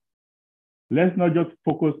fish. Let's not just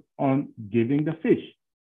focus on giving the fish.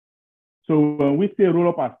 So when we say roll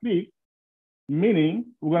up our sleeves, meaning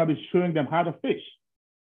we're gonna be showing them how to fish,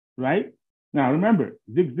 right? Now remember,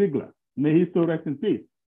 Zig Ziglar, may he still rest in peace.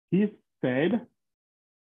 He said,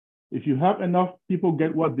 if you have enough people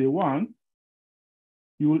get what they want,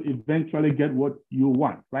 you will eventually get what you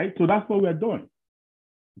want, right? So that's what we're doing,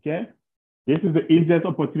 okay? This is the easiest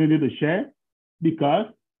opportunity to share because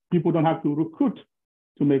people don't have to recruit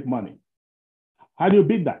to make money. How do you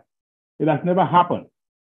beat that? It has never happened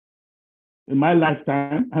in my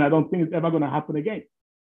lifetime, and I don't think it's ever going to happen again.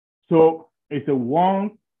 So it's a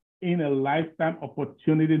once in a lifetime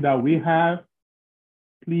opportunity that we have.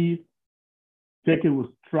 Please take it with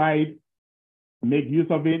stride, make use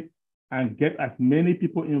of it, and get as many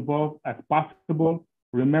people involved as possible.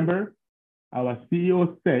 Remember, our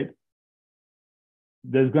CEO said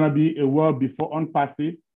there's going to be a world before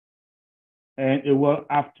Onpassive and a world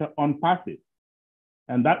after Onpassive.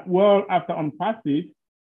 And that world after Onpassive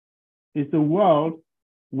is a world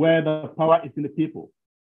where the power is in the people.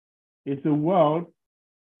 It's a world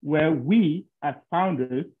where we as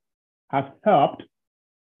founders have helped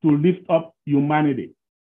to lift up humanity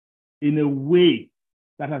in a way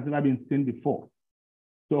that has never been seen before.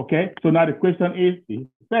 So, okay, so now the question is, he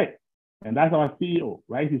said, and that's our CEO,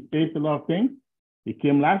 right? He says a lot of things. He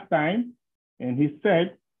came last time and he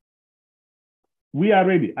said, we are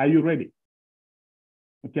ready. Are you ready?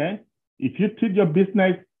 Okay. If you treat your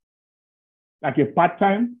business like a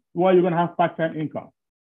part-time, well, you're going to have part-time income.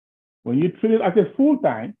 When you treat it as a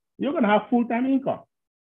full-time, you're going to have full-time income,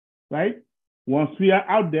 right? Once we are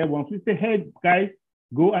out there, once we say, hey, guys,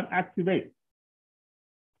 go and activate.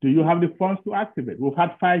 Do you have the funds to activate? We've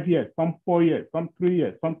had 5 years, some 4 years, some 3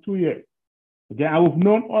 years, some 2 years. Okay, and we've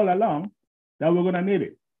known all along that we're going to need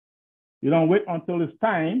it. You don't wait until it's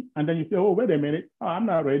time, and then you say, oh, wait a minute. Oh, I'm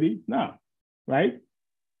not ready now, right?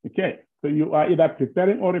 Okay, so you are either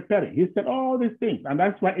preparing or repairing. He said all these things, and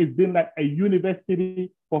that's why it's been like a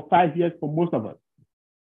university for 5 years for most of us.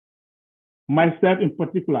 Myself in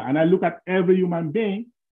particular, and I look at every human being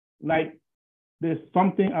like there's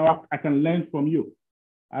something I can learn from you.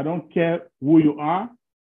 I don't care who you are.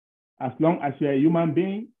 As long as you're a human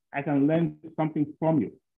being, I can learn something from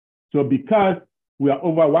you. So because we are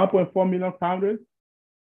over 1.4 million founders,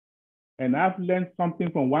 and I've learned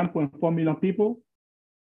something from 1.4 million people,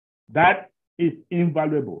 that is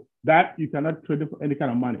invaluable. That you cannot trade it for any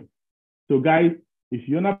kind of money. So guys, if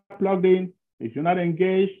you're not plugged in, if you're not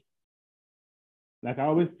engaged, like I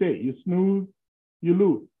always say, you snooze, you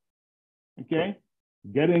lose, okay?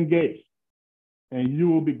 Get engaged, and you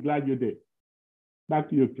will be glad you did. Back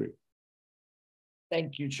to you, Chris.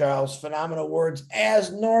 Thank you, Charles. Phenomenal words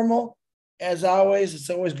as normal. As always, it's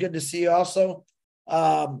always good to see you also.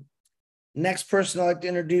 Next person I'd like to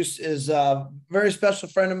introduce is a very special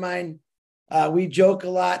friend of mine. We joke a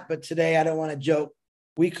lot, but today I don't want to joke.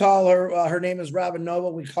 We call her, her name is Robin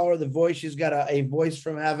Noble. We call her the voice. She's got a voice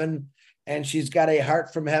from heaven, and she's got a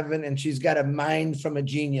heart from heaven, and she's got a mind from a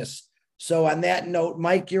genius. So on that note,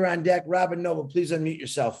 Mike, you're on deck. Robin Noble, please unmute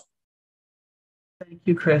yourself. Thank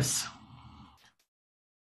you, Chris.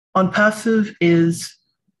 Onpassive is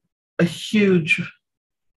a huge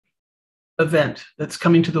event that's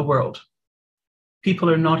coming to the world. People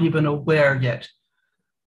are not even aware yet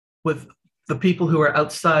with the people who are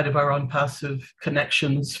outside of our Onpassive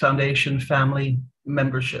connections, foundation, family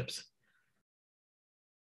memberships.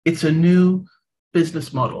 It's a new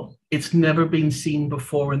business model. It's never been seen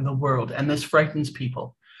before in the world, and this frightens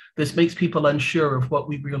people. This makes people unsure of what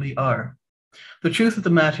we really are. The truth of the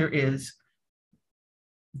matter is,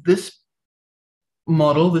 this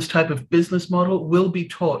model, this type of business model, will be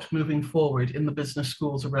taught moving forward in the business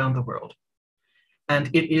schools around the world. And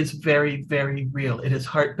it is very, very real. It is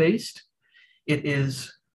heart-based. It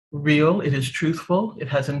is real. It is truthful. It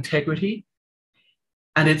has integrity.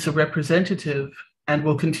 And it's a representative and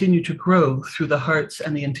will continue to grow through the hearts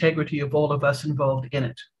and the integrity of all of us involved in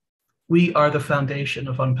it. We are the foundation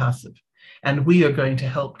of Onpassive, and we are going to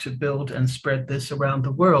help to build and spread this around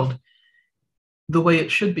the world the way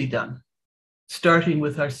it should be done, starting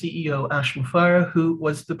with our CEO, Ash Mufareh, who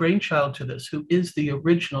was the brainchild to this, who is the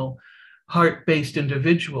original heart-based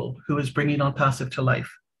individual who is bringing Onpassive to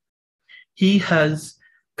life. He has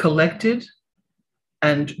collected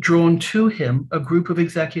and drawn to him a group of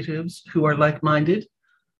executives who are like-minded,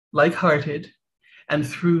 like-hearted, and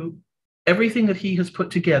through everything that he has put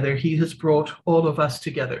together, he has brought all of us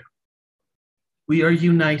together. We are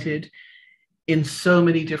united in so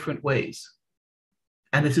many different ways.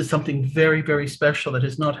 And this is something very, very special that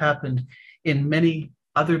has not happened in many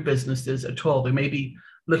other businesses at all. There may be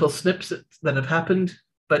little snippets that have happened,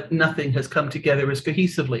 but nothing has come together as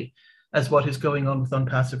cohesively as what is going on with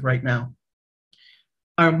Onpassive right now.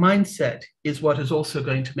 Our mindset is what is also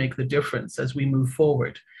going to make the difference as we move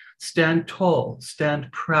forward. Stand tall,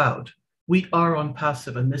 stand proud. We are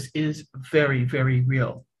Onpassive, and this is very, very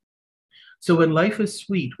real. So when life is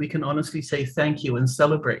sweet, we can honestly say thank you and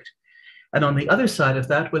celebrate. And on the other side of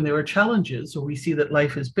that, when there are challenges or we see that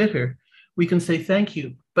life is bitter, we can say thank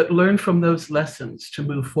you, but learn from those lessons to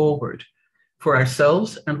move forward for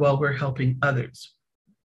ourselves and while we're helping others.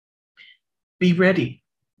 Be ready.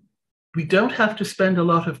 We don't have to spend a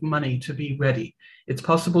lot of money to be ready. It's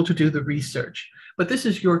possible to do the research, but this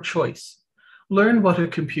is your choice. Learn what a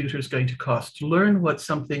computer is going to cost. Learn what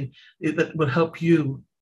something that will help you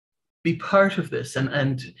be part of this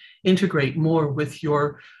and integrate more with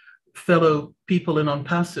your fellow people in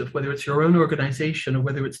Onpassive, whether it's your own organization or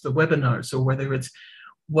whether it's the webinars or whether it's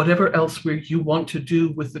whatever else where you want to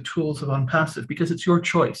do with the tools of Onpassive, because it's your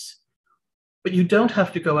choice. But you don't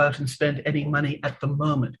have to go out and spend any money at the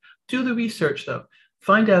moment. Do the research though.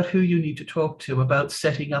 Find out who you need to talk to about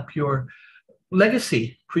setting up your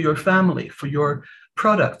legacy for your family, for your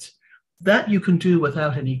products. That you can do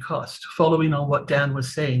without any cost, following on what Dan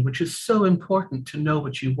was saying, which is so important to know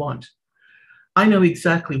what you want. I know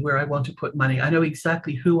exactly where I want to put money. I know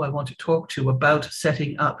exactly who I want to talk to about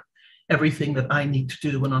setting up everything that I need to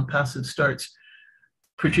do when Onpassive starts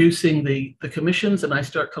producing the commissions and I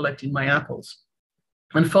start collecting my apples.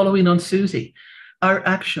 And following on Susie, our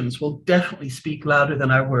actions will definitely speak louder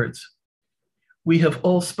than our words. We have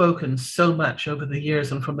all spoken so much over the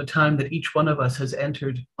years and from the time that each one of us has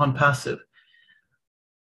entered Onpassive.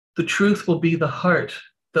 The truth will be the heart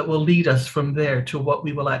that will lead us from there to what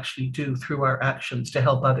we will actually do through our actions to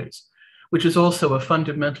help others, which is also a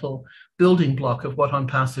fundamental building block of what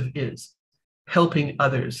Onpassive is, helping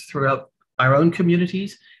others throughout our own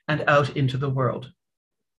communities and out into the world.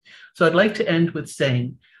 So I'd like to end with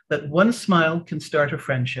saying that one smile can start a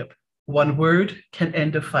friendship, one word can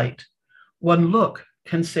end a fight, one look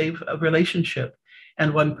can save a relationship,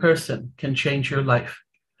 and one person can change your life.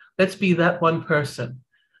 Let's be that one person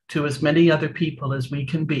to as many other people as we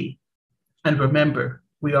can be. And remember,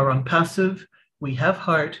 we are Onpassive, we have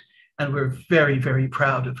heart, and we're very, very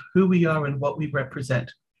proud of who we are and what we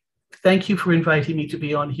represent. Thank you for inviting me to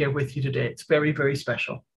be on here with you today. It's very, very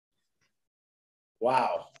special.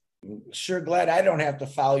 Wow. Sure glad I don't have to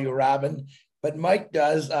follow you, Robin, but Mike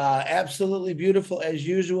does. Absolutely beautiful as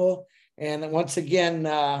usual. And once again,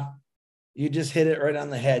 you just hit it right on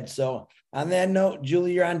the head. So on that note,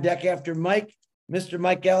 Julie, you're on deck after Mike. Mr.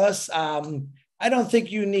 Mike Ellis, I don't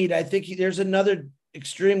think you need, I think there's another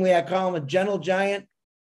extremely, I call him a gentle giant,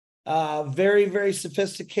 very, very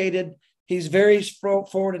sophisticated. He's very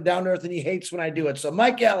forward and down to earth, and he hates when I do it. So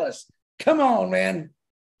Mike Ellis, come on, man.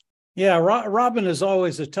 Yeah, Robin is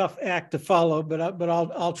always a tough act to follow, but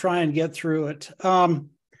I'll try and get through it.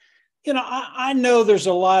 You know, I know there's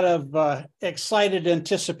a lot of excited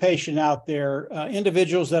anticipation out there,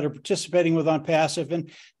 individuals that are participating with Onpassive, and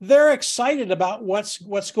they're excited about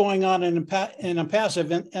what's going on in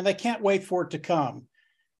Onpassive, and they can't wait for it to come.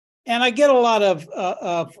 And I get a lot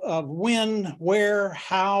of when, where,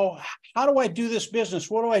 how do I do this business?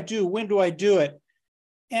 What do I do? When do I do it?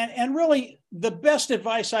 And really, the best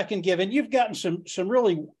advice I can give, and you've gotten some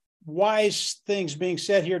really wise things being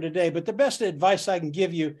said here today, but the best advice I can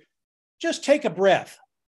give you, just take a breath,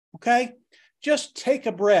 okay? Just take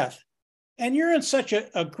a breath. And you're in such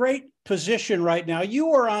a great position right now.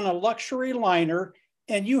 You are on a luxury liner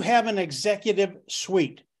and you have an executive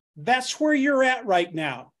suite. That's where you're at right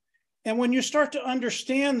now. And when you start to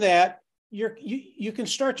understand that, you can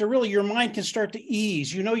start to really, your mind can start to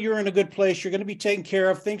ease. You know you're in a good place. You're going to be taken care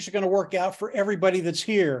of. Things are going to work out for everybody that's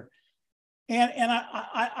here. And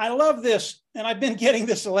I love this, and I've been getting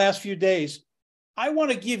this the last few days. I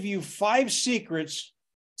want to give you 5 secrets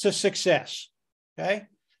to success, okay?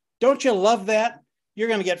 Don't you love that? You're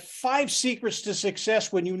going to get 5 secrets to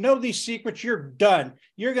success. When you know these secrets, you're done.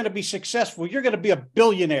 You're going to be successful. You're going to be a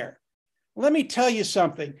billionaire. Let me tell you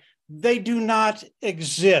something. They do not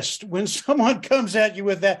exist. When someone comes at you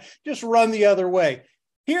with that, just run the other way.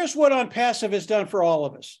 Here's what Onpassive has done for all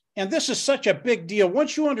of us. And this is such a big deal.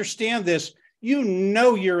 Once you understand this, you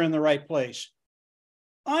know you're in the right place.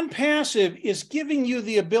 Onpassive is giving you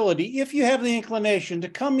the ability, if you have the inclination, to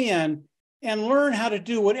come in and learn how to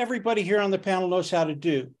do what everybody here on the panel knows how to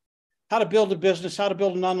do. How to build a business, how to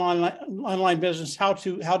build an online business, how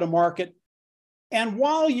to market. And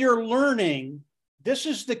while you're learning, this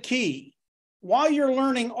is the key. While you're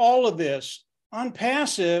learning all of this,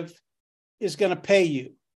 Onpassive is going to pay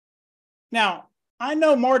you. Now, I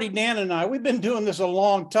know Marty, Dan, and I, we've been doing this a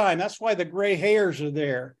long time. That's why the gray hairs are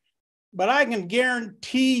there. But I can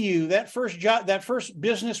guarantee you that first job, that first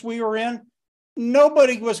business we were in,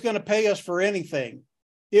 nobody was going to pay us for anything.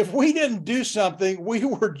 If we didn't do something, we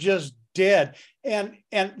were just dead. And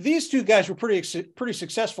these 2 guys were pretty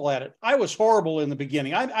successful at it. I was horrible in the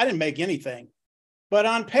beginning. I didn't make anything. But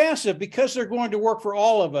Onpassive, because they're going to work for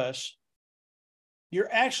all of us, you're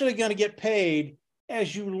actually going to get paid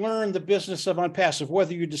as you learn the business of Onpassive.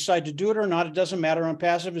 Whether you decide to do it or not, it doesn't matter.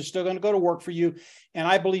 Onpassive is still going to go to work for you. And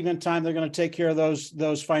I believe in time they're going to take care of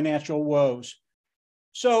those financial woes.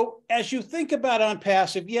 So as you think about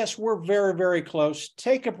Onpassive, yes, we're very, very close.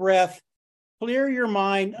 Take a breath, clear your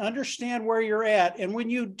mind, understand where you're at. And when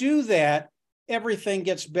you do that, everything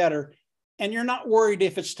gets better. And you're not worried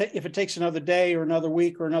if it takes another day or another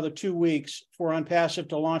week or another 2 weeks for Onpassive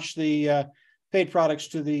to launch the paid products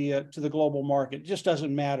to the global market. It just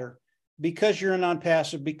doesn't matter. Because you're in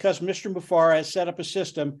Onpassive, because Mr. Mufareh has set up a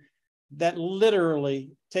system that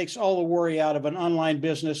literally takes all the worry out of an online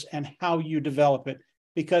business and how you develop it.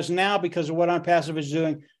 Because now, because of what Onpassive is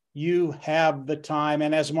doing, you have the time.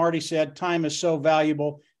 And as Marty said, time is so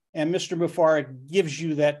valuable. And Mr. Mufareh gives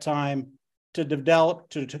you that time to develop,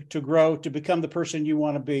 to grow, to become the person you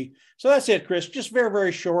want to be. So that's it, Chris. Just very,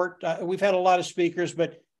 very short. We've had a lot of speakers,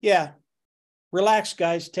 but yeah, relax,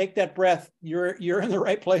 guys. Take that breath. You're in the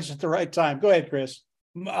right place at the right time. Go ahead, Chris.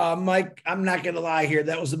 Mike, I'm not going to lie here.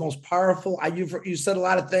 That was the most powerful. You said a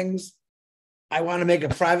lot of things. I want to make a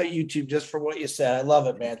private YouTube just for what you said. I love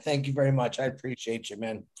it, man. Thank you very much. I appreciate you,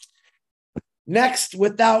 man. Next,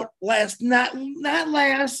 without last, not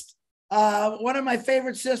last, one of my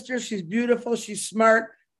favorite sisters. She's beautiful. She's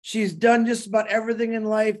smart. She's done just about everything in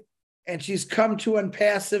life. And she's come to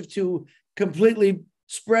Onpassive to completely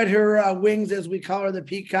spread her wings, as we call her, the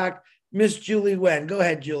peacock, Miss Julie Wen. Go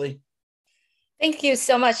ahead, Julie. Thank you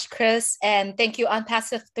so much, Chris. And thank you,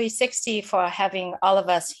 Onpassive 360, for having all of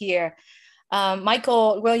us here.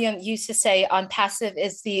 Michael William used to say Onpassive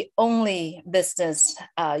is the only business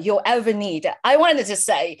you'll ever need. I wanted to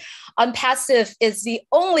say Onpassive is the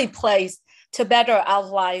only place to better our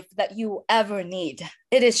life that you ever need.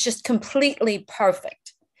 It is just completely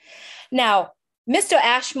perfect. Now, Mr.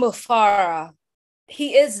 Ash Mufareh,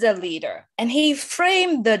 he is the leader, and he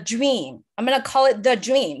framed the dream. I'm going to call it the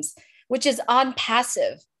dreams, which is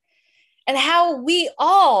Onpassive, and how we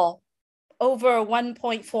all, over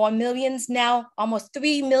 1.4 millions now, almost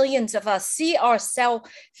 3 millions of us, see ourselves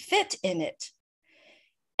fit in it.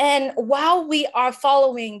 And while we are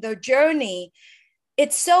following the journey,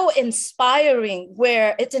 it's so inspiring,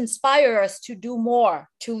 where it inspires us to do more,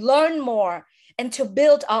 to learn more, and to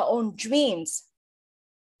build our own dreams.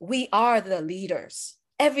 We are the leaders.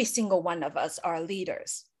 Every single one of us are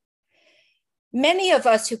leaders. Many of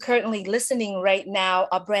us who are currently listening right now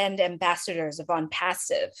are brand ambassadors of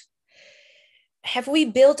Onpassive. Have we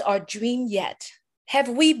built our dream yet? Have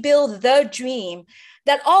we built the dream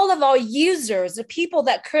that all of our users, the people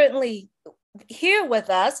that currently here with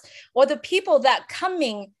us, or the people that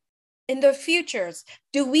coming in the futures,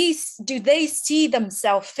 do they see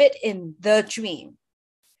themselves fit in the dream?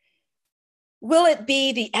 Will it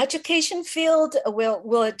be the education field?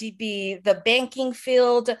 Will it be the banking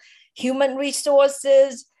field, human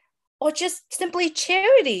resources, or just simply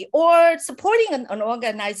charity or supporting an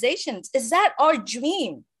organization? Is that our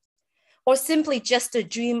dream? or simply just a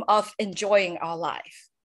dream of enjoying our life?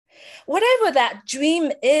 Whatever that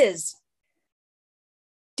dream is,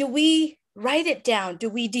 do we write it down? Do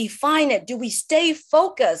we define it? Do we stay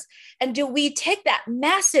focused? And do we take that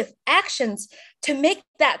massive actions to make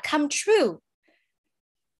that come true?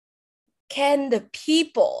 Can the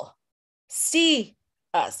people see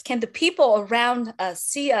us? Can the people around us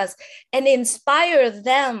see us and inspire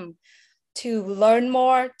them to learn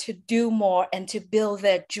more, to do more, and to build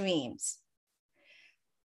their dreams?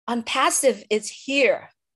 Onpassive is here.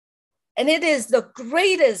 And it is the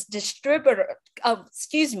greatest distributor of,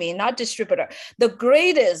 not distributor, the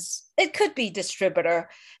greatest, it could be distributor,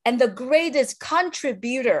 and the greatest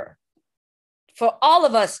contributor for all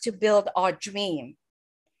of us to build our dream.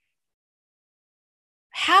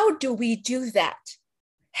 How do we do that?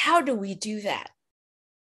 How do we do that?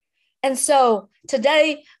 And so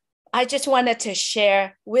today, I just wanted to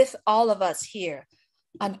share with all of us here,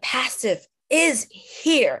 Onpassive is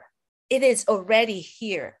here. It is already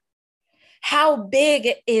here. How big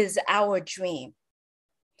is our dream?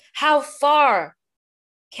 How far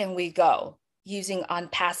can we go using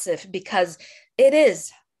Onpassive? Because it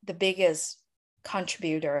is the biggest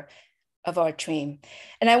contributor of our dream.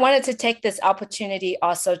 And I wanted to take this opportunity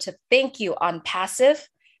also to thank you, Onpassive.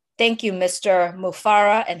 Thank you, Mr.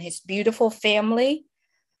 Mufara and his beautiful family,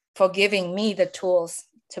 for giving me the tools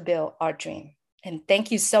to build our dream. And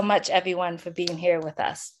thank you so much, everyone, for being here with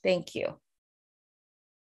us. Thank you.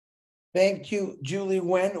 Thank you, Julie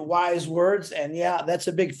Nguyen. Wise words. And yeah, that's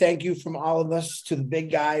a big thank you from all of us to the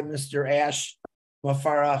big guy, Mr. Ash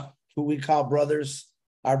Mufara, who we call brothers,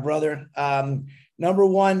 our brother. Number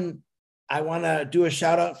one, I want to do a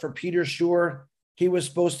shout out for Peter Schur. He was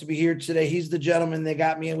supposed to be here today. He's the gentleman that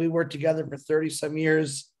got me, and we worked together for 30 some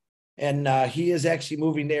years. And he is actually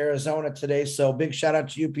moving to Arizona today. So big shout out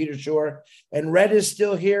to you, Peter Schur. And Red is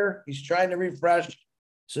still here. He's trying to refresh.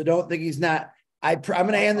 So don't think he's not. I'm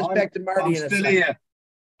going to hand this back to Marty in a second. Here.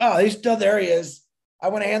 Oh, he's still there. He is. I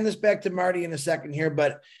want to hand this back to Marty in a second here,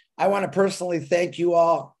 but I want to personally thank you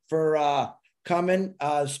all for coming,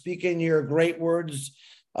 speaking your great words.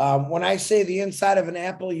 When I say the inside of an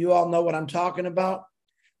apple, you all know what I'm talking about.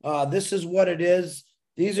 This is what it is.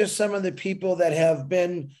 These are some of the people that have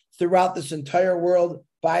been throughout this entire world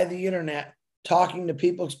by the internet, talking to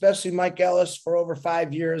people, especially Mike Ellis for over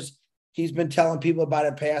 5 years. He's been telling people about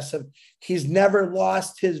Onpassive. He's never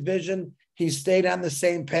lost his vision. He's stayed on the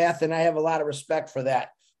same path, and I have a lot of respect for that,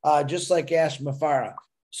 just like Ash Mufara.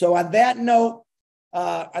 So on that note,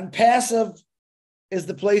 Onpassive is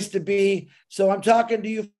the place to be. So I'm talking to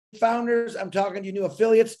you founders. I'm talking to you new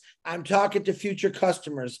affiliates. I'm talking to future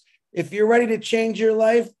customers. If you're ready to change your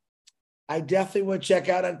life, I definitely would check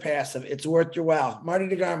out Onpassive. It's worth your while. Marty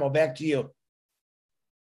DeGarmo, back to you.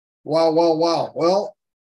 Wow. Well,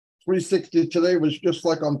 360 today was just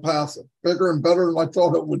like Onpassive, bigger and better than I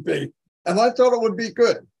thought it would be. And I thought it would be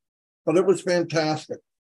good, but it was fantastic.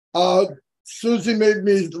 Susie made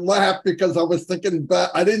me laugh because I was thinking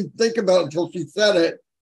back. I didn't think about it until she said it,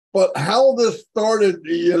 but how this started,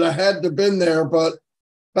 had to have been there, but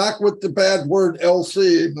back with the bad word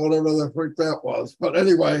LC, whatever the freak that was. But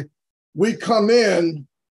anyway, we come in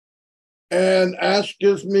and Ash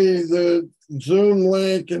gives me the Zoom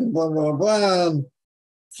link and blah, blah, blah. And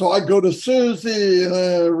so I go to Susie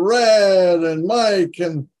and Red and Mike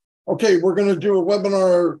and, okay, we're going to do a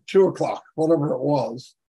webinar at 2 o'clock, whatever it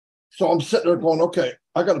was. So I'm sitting there going, okay,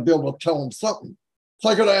 I got to be able to tell them something. So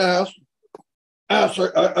I got to ask,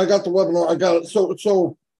 I got the webinar, I got it.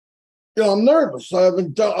 So I'm nervous.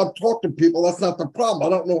 I've talked to people. That's not the problem. I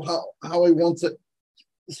don't know how he wants it.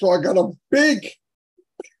 So I got a big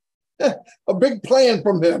plan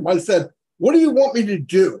from him. I said, what do you want me to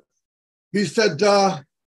do? He said,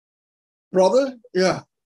 brother, yeah,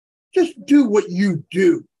 just do what you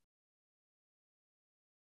do.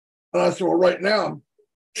 And I said, well, right now,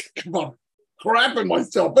 I'm crapping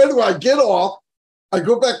myself. Anyway, I get off. I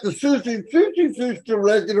go back to Susie. Susie's used to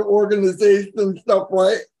regular organization and stuff,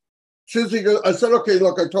 right? Susie goes, I said, okay,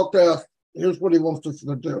 look, I talked to Ash. Here's what he wants us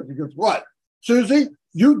to do. He goes, what? Susie,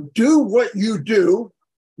 you do what you do.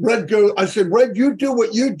 Red goes, I said, Red, you do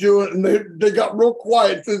what you do. And they got real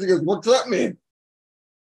quiet. Susie goes, what's that mean?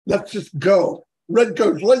 Let's just go. Red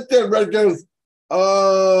goes, right there. Red goes,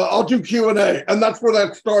 I'll do Q&A. And that's where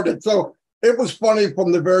that started. So it was funny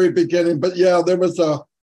from the very beginning. But yeah, there was a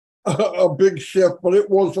big shift, but it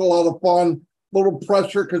was a lot of fun. A little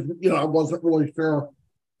pressure because, I wasn't really sure.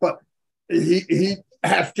 But he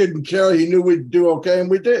Ash didn't care. He knew we'd do okay, and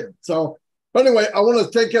we did. So But anyway, I want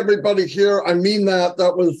to thank everybody here. I mean that.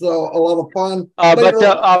 That was a lot of fun.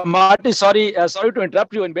 Marty, sorry to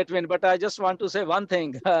interrupt you in between, but I just want to say one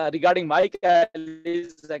thing regarding Mike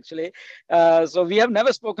Ellis, actually. So we have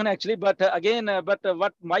never spoken, actually, but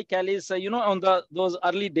what Mike Ellis, on those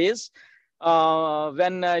early days,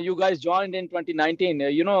 when you guys joined in 2019,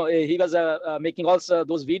 he was making also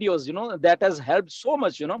those videos, that has helped so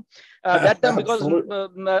much, that time, because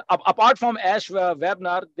apart from Ash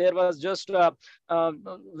webinar, there was just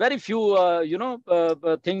very few,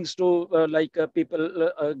 things to people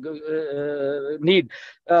need.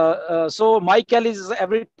 So Mike Ellis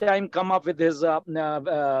every time come up with his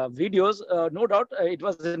videos. No doubt it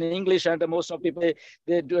was in English, and most of people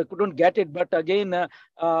they couldn't get it. But again,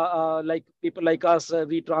 like people like us,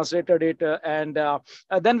 we translated it, and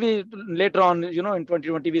then we later on, in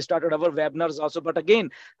 2020, we started our webinars also. But again,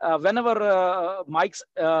 whenever Mike's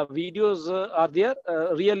videos are there,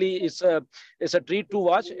 really it's a treat to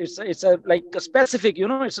watch. It's like a specific,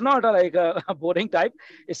 it's not like a boring type.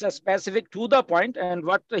 It's a specific to the point and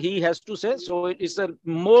what he has to say. So it's a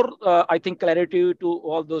more, I think, clarity to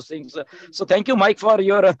all those things. So thank you, Mike, for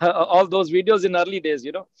your all those videos in early days.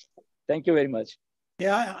 Thank you very much.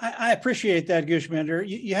 Yeah, I appreciate that, Gushminder.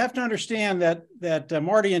 You have to understand that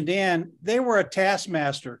Marty and Dan, they were a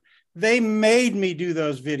taskmaster. They made me do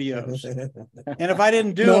those videos, and if I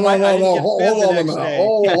didn't do them, I didn't get fed the next day.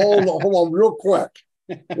 Hold on, real quick.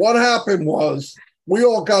 What happened was we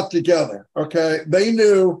all got together. Okay, they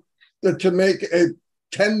knew that to make a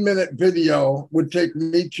 10-minute video would take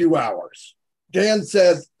me 2 hours. Dan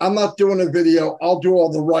said, "I'm not doing a video. I'll do all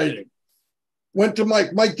the writing." Went to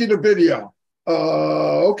Mike. Mike did a video.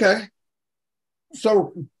 Okay.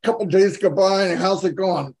 So a couple days go by, and how's it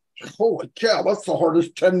going? Holy cow, that's the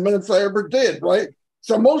hardest 10 minutes I ever did, right?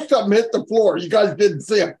 So most of them hit the floor. You guys didn't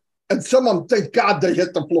see them. And some of them, thank God they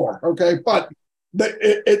hit the floor, okay? But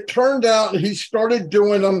it turned out he started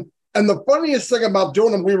doing them. And the funniest thing about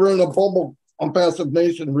doing them, we were in a bubble on Passive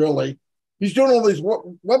Nation, really. He's doing all these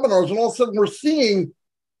webinars, and all of a sudden we're seeing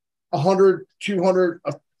 100, 200,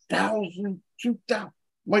 1,000, 2,000.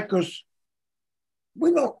 Mike goes,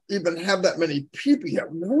 we don't even have that many people yet.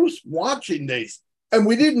 Who's watching these? And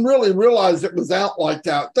we didn't really realize it was out like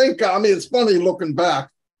that. Thank God. I mean, it's funny looking back.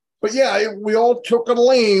 But yeah, we all took a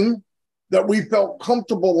lane that we felt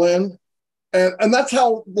comfortable in. And that's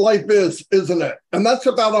how life is, isn't it? And that's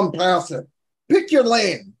about Onpassive. Pick your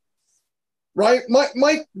lane, right?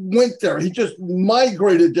 Mike went there. He just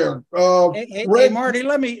migrated there. Hey, Marty,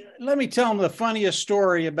 let me tell him the funniest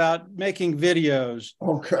story about making videos.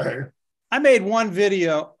 Okay. I made one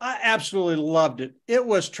video. I absolutely loved it. It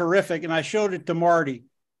was terrific. And I showed it to Marty,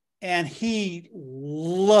 and he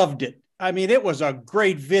loved it. I mean, it was a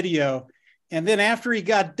great video. And then after he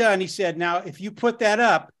got done, he said, "Now, if you put that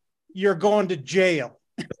up, you're going to jail."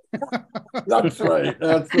 That's right.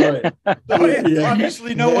 That's right.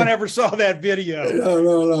 Obviously, no one ever saw that video.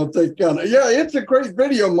 No, thank God. Yeah, it's a great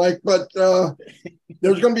video, Mike, but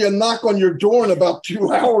there's going to be a knock on your door in about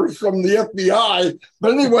 2 hours from the FBI.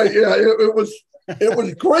 But anyway, yeah, it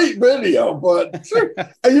was great video. But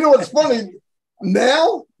and you know what's funny?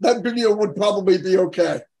 Now that video would probably be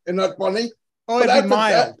okay. Isn't that funny? Oh, it'd be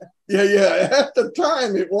mild. Yeah. At the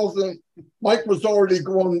time, it wasn't. Mike was already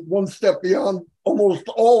going one step beyond almost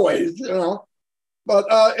always, But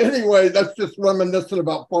anyway, that's just reminiscent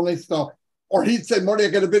about funny stuff. Or he'd say, "Marty, I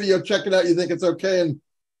got a video. Check it out. You think it's okay?"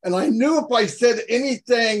 And I knew if I said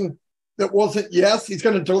anything that wasn't yes, he's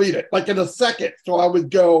going to delete it, like in a second. So I would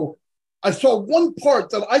go. I saw one part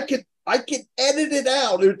that I could edit it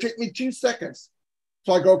out. It would take me 2 seconds.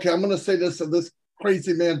 So I go, okay, I'm going to say this so this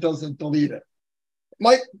crazy man doesn't delete it.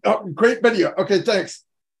 Mike, great video. Okay, thanks.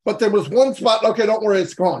 But there was one spot. Okay, don't worry,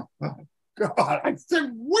 it's gone. Oh, God, I said,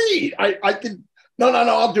 wait, I can. No,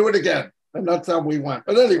 I'll do it again. And that's how we went.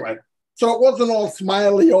 But anyway, so it wasn't all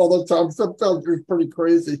smiley all the time. Sometimes it was pretty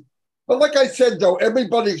crazy. But like I said, though,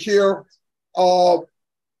 everybody here,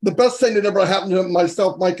 the best thing that ever happened to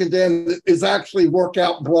myself, Mike and Dan, is actually work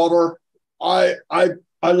out broader. I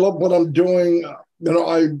love what I'm doing.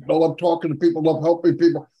 I love talking to people, love helping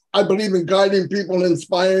people. I believe in guiding people and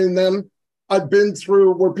inspiring them. I've been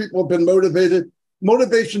through where people have been motivated.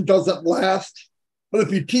 Motivation doesn't last, but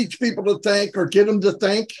if you teach people to think or get them to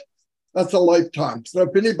think, that's a lifetime. So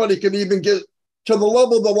if anybody can even get to the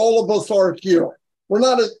level that all of us are here,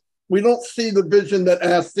 we don't see the vision that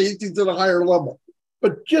Ash sees. He's at a higher level,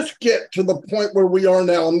 but just get to the point where we are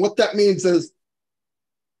now. And what that means is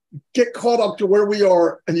get caught up to where we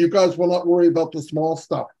are, and you guys will not worry about the small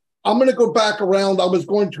stuff. I'm going to go back around. I was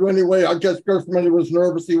going to anyway. I guess Gershman was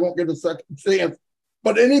nervous. He won't get a second chance.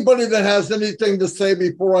 But anybody that has anything to say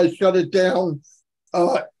before I shut it down,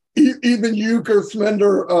 even you,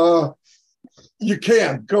 Gersminder, you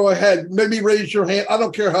can go ahead. Maybe raise your hand. I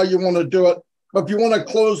don't care how you want to do it. But if you want a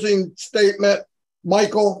closing statement,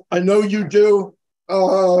 Michael, I know you do.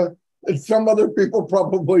 And some other people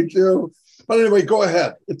probably do. But anyway, go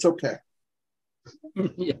ahead. It's okay.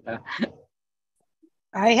 Yeah.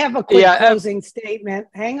 I have a quick closing statement.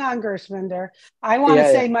 Hang on, Gersminder. I want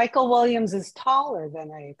to say Michael Williams is taller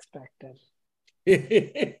than I expected.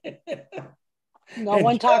 No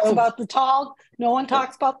one talks about the tall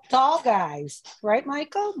guys, right,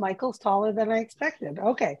 Michael? Michael's taller than I expected.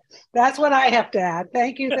 Okay, that's what I have to add.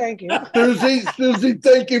 Thank you. Susie,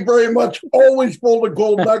 thank you very much. Always full of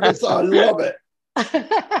gold nuggets. I love it.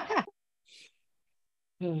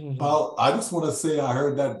 Well, I just want to say I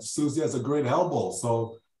heard that Susie has a great elbow,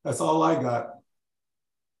 so that's all I got.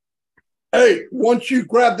 Hey, once you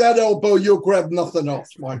grab that elbow, you'll grab nothing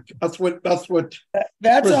else, Mike. That's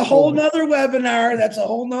a whole nother webinar. That's a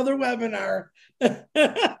whole nother webinar.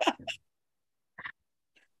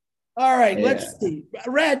 All right, let's see.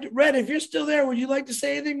 Red, if you're still there, would you like to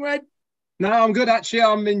say anything, Red? No, I'm good. Actually,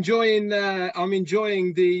 I'm enjoying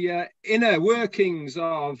the inner workings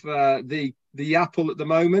of the Apple at the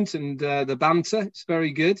moment and the banter. It's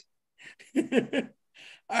very good.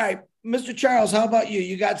 All right, Mr. Charles, how about you?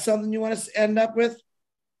 You got something you want to end up with?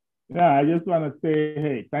 Yeah, I just want to say,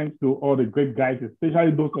 hey, thanks to all the great guys,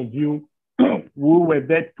 especially those of you who were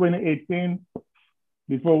there 2018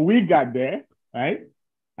 before we got there, right?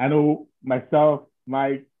 I know myself,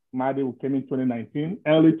 Mike, Marty, who came in 2019,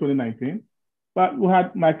 early 2019, but we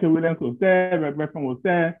had Michael Williams was there, Red Redfern was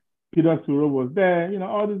there, Peter Suro was there,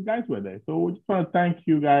 all these guys were there. So we just want to thank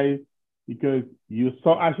you guys because you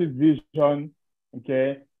saw Ash's vision,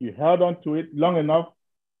 okay? You held on to it long enough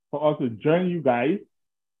for us to join you guys.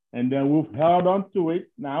 And then we've held on to it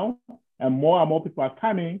now, and more people are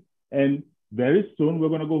coming. And very soon we're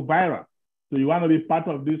going to go viral. So you want to be part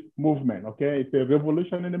of this movement, okay? It's a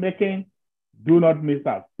revolution in the making. Do not miss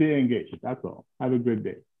out. Stay engaged. That's all. Have a great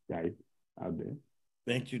day, guys, out there.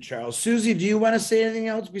 Thank you, Charles. Susie, do you want to say anything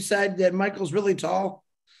else besides that Michael's really tall?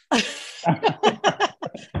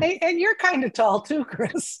 Hey, and you're kind of tall too,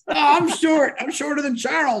 Chris. Oh, I'm short. I'm shorter than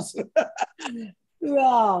Charles.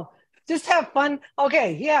 No, just have fun.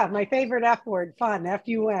 Okay, yeah, my favorite F word, fun,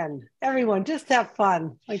 F-U-N. Everyone, just have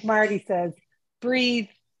fun. Like Marty says, breathe,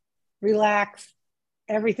 relax.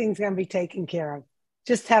 Everything's going to be taken care of.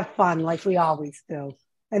 Just have fun like we always do.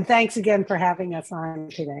 And thanks again for having us on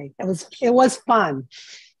today. It was fun.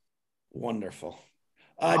 Wonderful.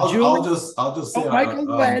 I'll just say Michael,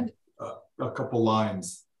 go ahead. A couple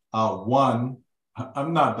lines. One,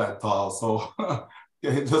 I'm not that tall, so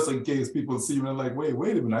just in case people see me like, wait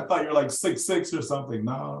a minute, I thought you're like 6'6" or something.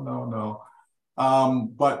 No.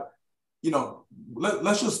 But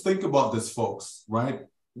let's just think about this, folks, right?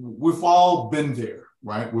 We've all been there,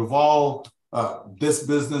 right? We've all this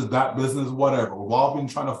business, that business, whatever. We've all been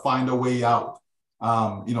trying to find a way out,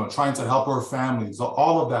 trying to help our families,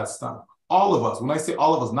 all of that stuff. All of us, when I say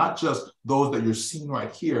all of us, not just those that you're seeing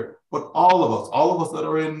right here, but all of us that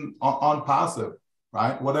are in Onpassive,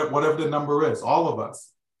 right? Whatever the number is, all of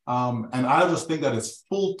us. And I just think that it's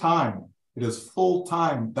full time. It is full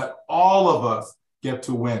time that all of us get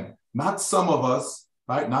to win. Not some of us,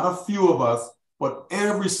 right? Not a few of us, but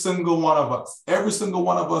every single one of us. Every single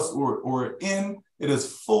one of us who are in, it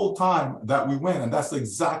is full time that we win. And that's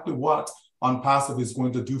exactly what Onpassive is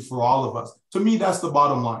going to do for all of us. To me, that's the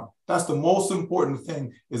bottom line. That's the most important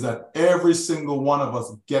thing, is that every single one of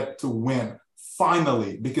us get to win,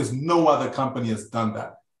 finally, because no other company has done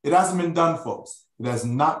that. It hasn't been done, folks. It has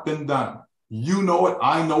not been done. You know it,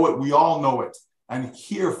 I know it, we all know it. And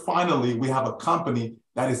here, finally, we have a company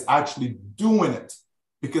that is actually doing it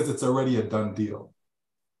because it's already a done deal.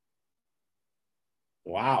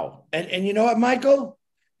 Wow. And you know what, Michael?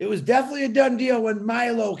 It was definitely a done deal when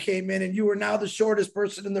Milo came in and you were now the shortest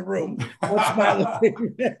person in the room. Once Milo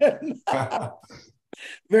came in.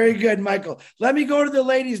 Very good, Michael. Let me go to the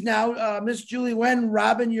ladies now. Miss Julie Wen,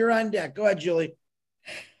 Robin, you're on deck. Go ahead, Julie.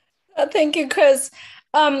 Thank you, Chris.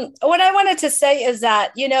 What I wanted to say is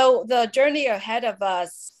that, the journey ahead of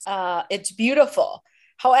us, it's beautiful.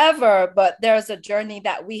 However, but there's a journey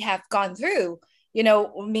that we have gone through,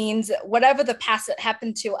 means whatever the past that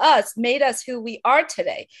happened to us made us who we are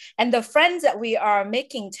today. And the friends that we are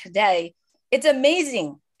making today, it's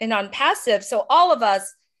amazing in Onpassive. So all of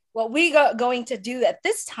us, what we are going to do at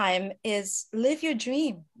this time is live your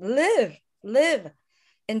dream, live,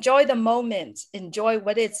 enjoy the moment, enjoy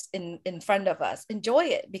what is in front of us, enjoy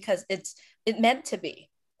it because it meant to be.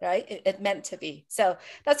 right? It meant to be. So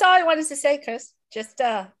that's all I wanted to say, Chris. Just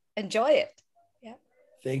enjoy it. Yeah.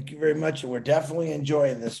 Thank you very much. And we're definitely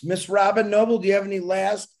enjoying this. Miss Robin Noble, do you have any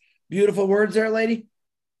last beautiful words there, lady?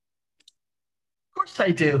 Of course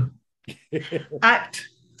I do. ACT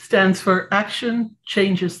stands for Action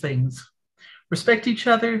Changes Things. Respect each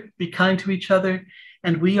other, be kind to each other,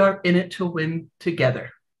 and we are in it to win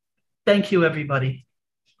together. Thank you, everybody.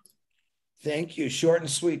 Thank you. Short and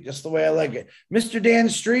sweet, just the way I like it. Mr. Dan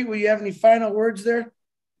Street, will you have any final words there?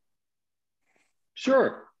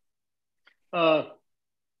 Sure.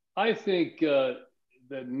 I think that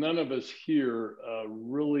none of us here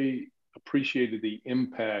really appreciated the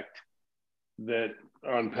impact that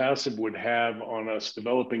Onpassive would have on us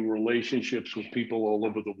developing relationships with people all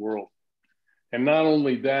over the world. And not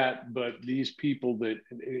only that, but these people that,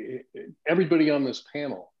 everybody on this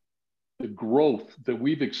panel, the growth that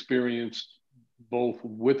we've experienced both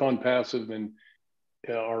with Onpassive and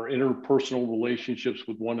our interpersonal relationships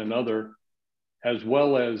with one another, as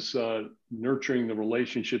well as nurturing the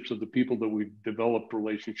relationships of the people that we've developed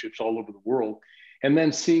relationships all over the world, and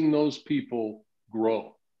then seeing those people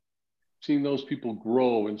grow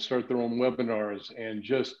and start their own webinars and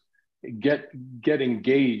just get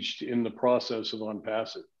engaged in the process of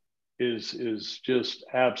Onpassive is just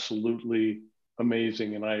absolutely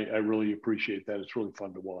amazing. And I really appreciate that. It's really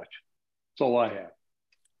fun to watch. That's all I have.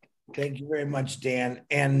 Thank you very much, Dan.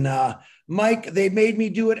 And Mike, they made me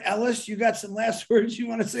do it. Ellis, you got some last words you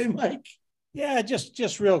want to say, Mike? Yeah,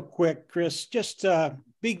 just real quick, Chris. Just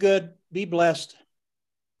be good, be blessed,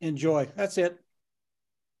 enjoy. That's it.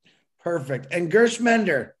 Perfect. And Gersh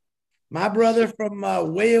Mender, my brother from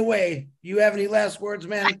way away. You have any last words,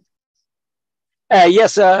 man?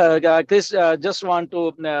 Yes, Chris, just want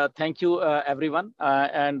to thank you, everyone,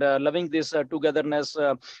 and loving this togetherness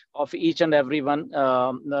of each and everyone,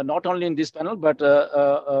 not only in this panel, but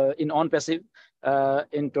in Onpassive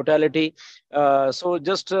in totality. So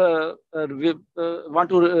just we want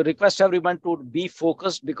to request everyone to be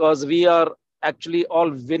focused, because we are actually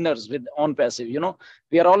all winners with Onpassive. You know,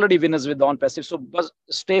 we are already winners with Onpassive. So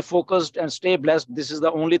stay focused and stay blessed. This is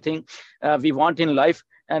the only thing we want in life.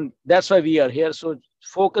 And that's why we are here. So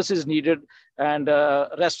focus is needed, and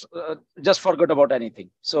rest, just forget about anything.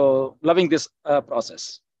 So loving this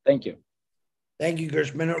process. Thank you. Thank you,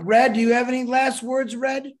 Gershman. Red, do you have any last words,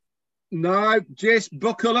 Red? No, just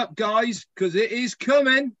buckle up, guys, because it is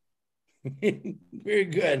coming. Very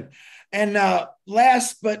good. And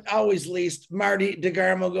last but always least, Marty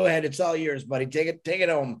DeGarmo, go ahead. It's all yours, buddy. Take it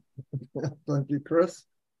home. Thank you, Chris.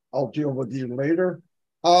 I'll deal with you later.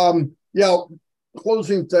 Yeah,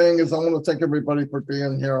 closing thing is I want to thank everybody for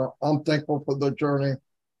being here. I'm thankful for the journey.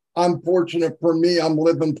 I'm fortunate. For me, I'm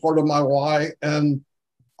living part of my why, and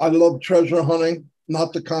I love treasure hunting,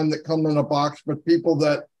 not the kind that come in a box, but people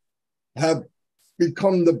that have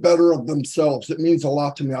become the better of themselves. It means a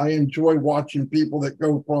lot to me. I enjoy watching people that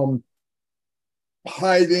go from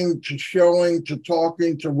hiding to showing to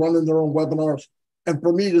talking to running their own webinars. And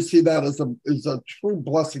for me to see that is a true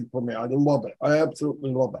blessing for me. I love it. I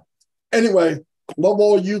absolutely love it. Anyway, love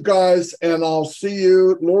all you guys, and I'll see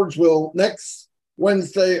you, Lord's will, next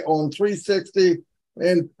Wednesday on 360.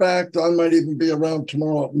 In fact, I might even be around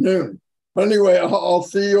tomorrow at noon. But anyway, I'll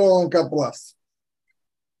see you all, and God bless.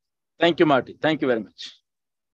 Thank you, Marty. Thank you very much.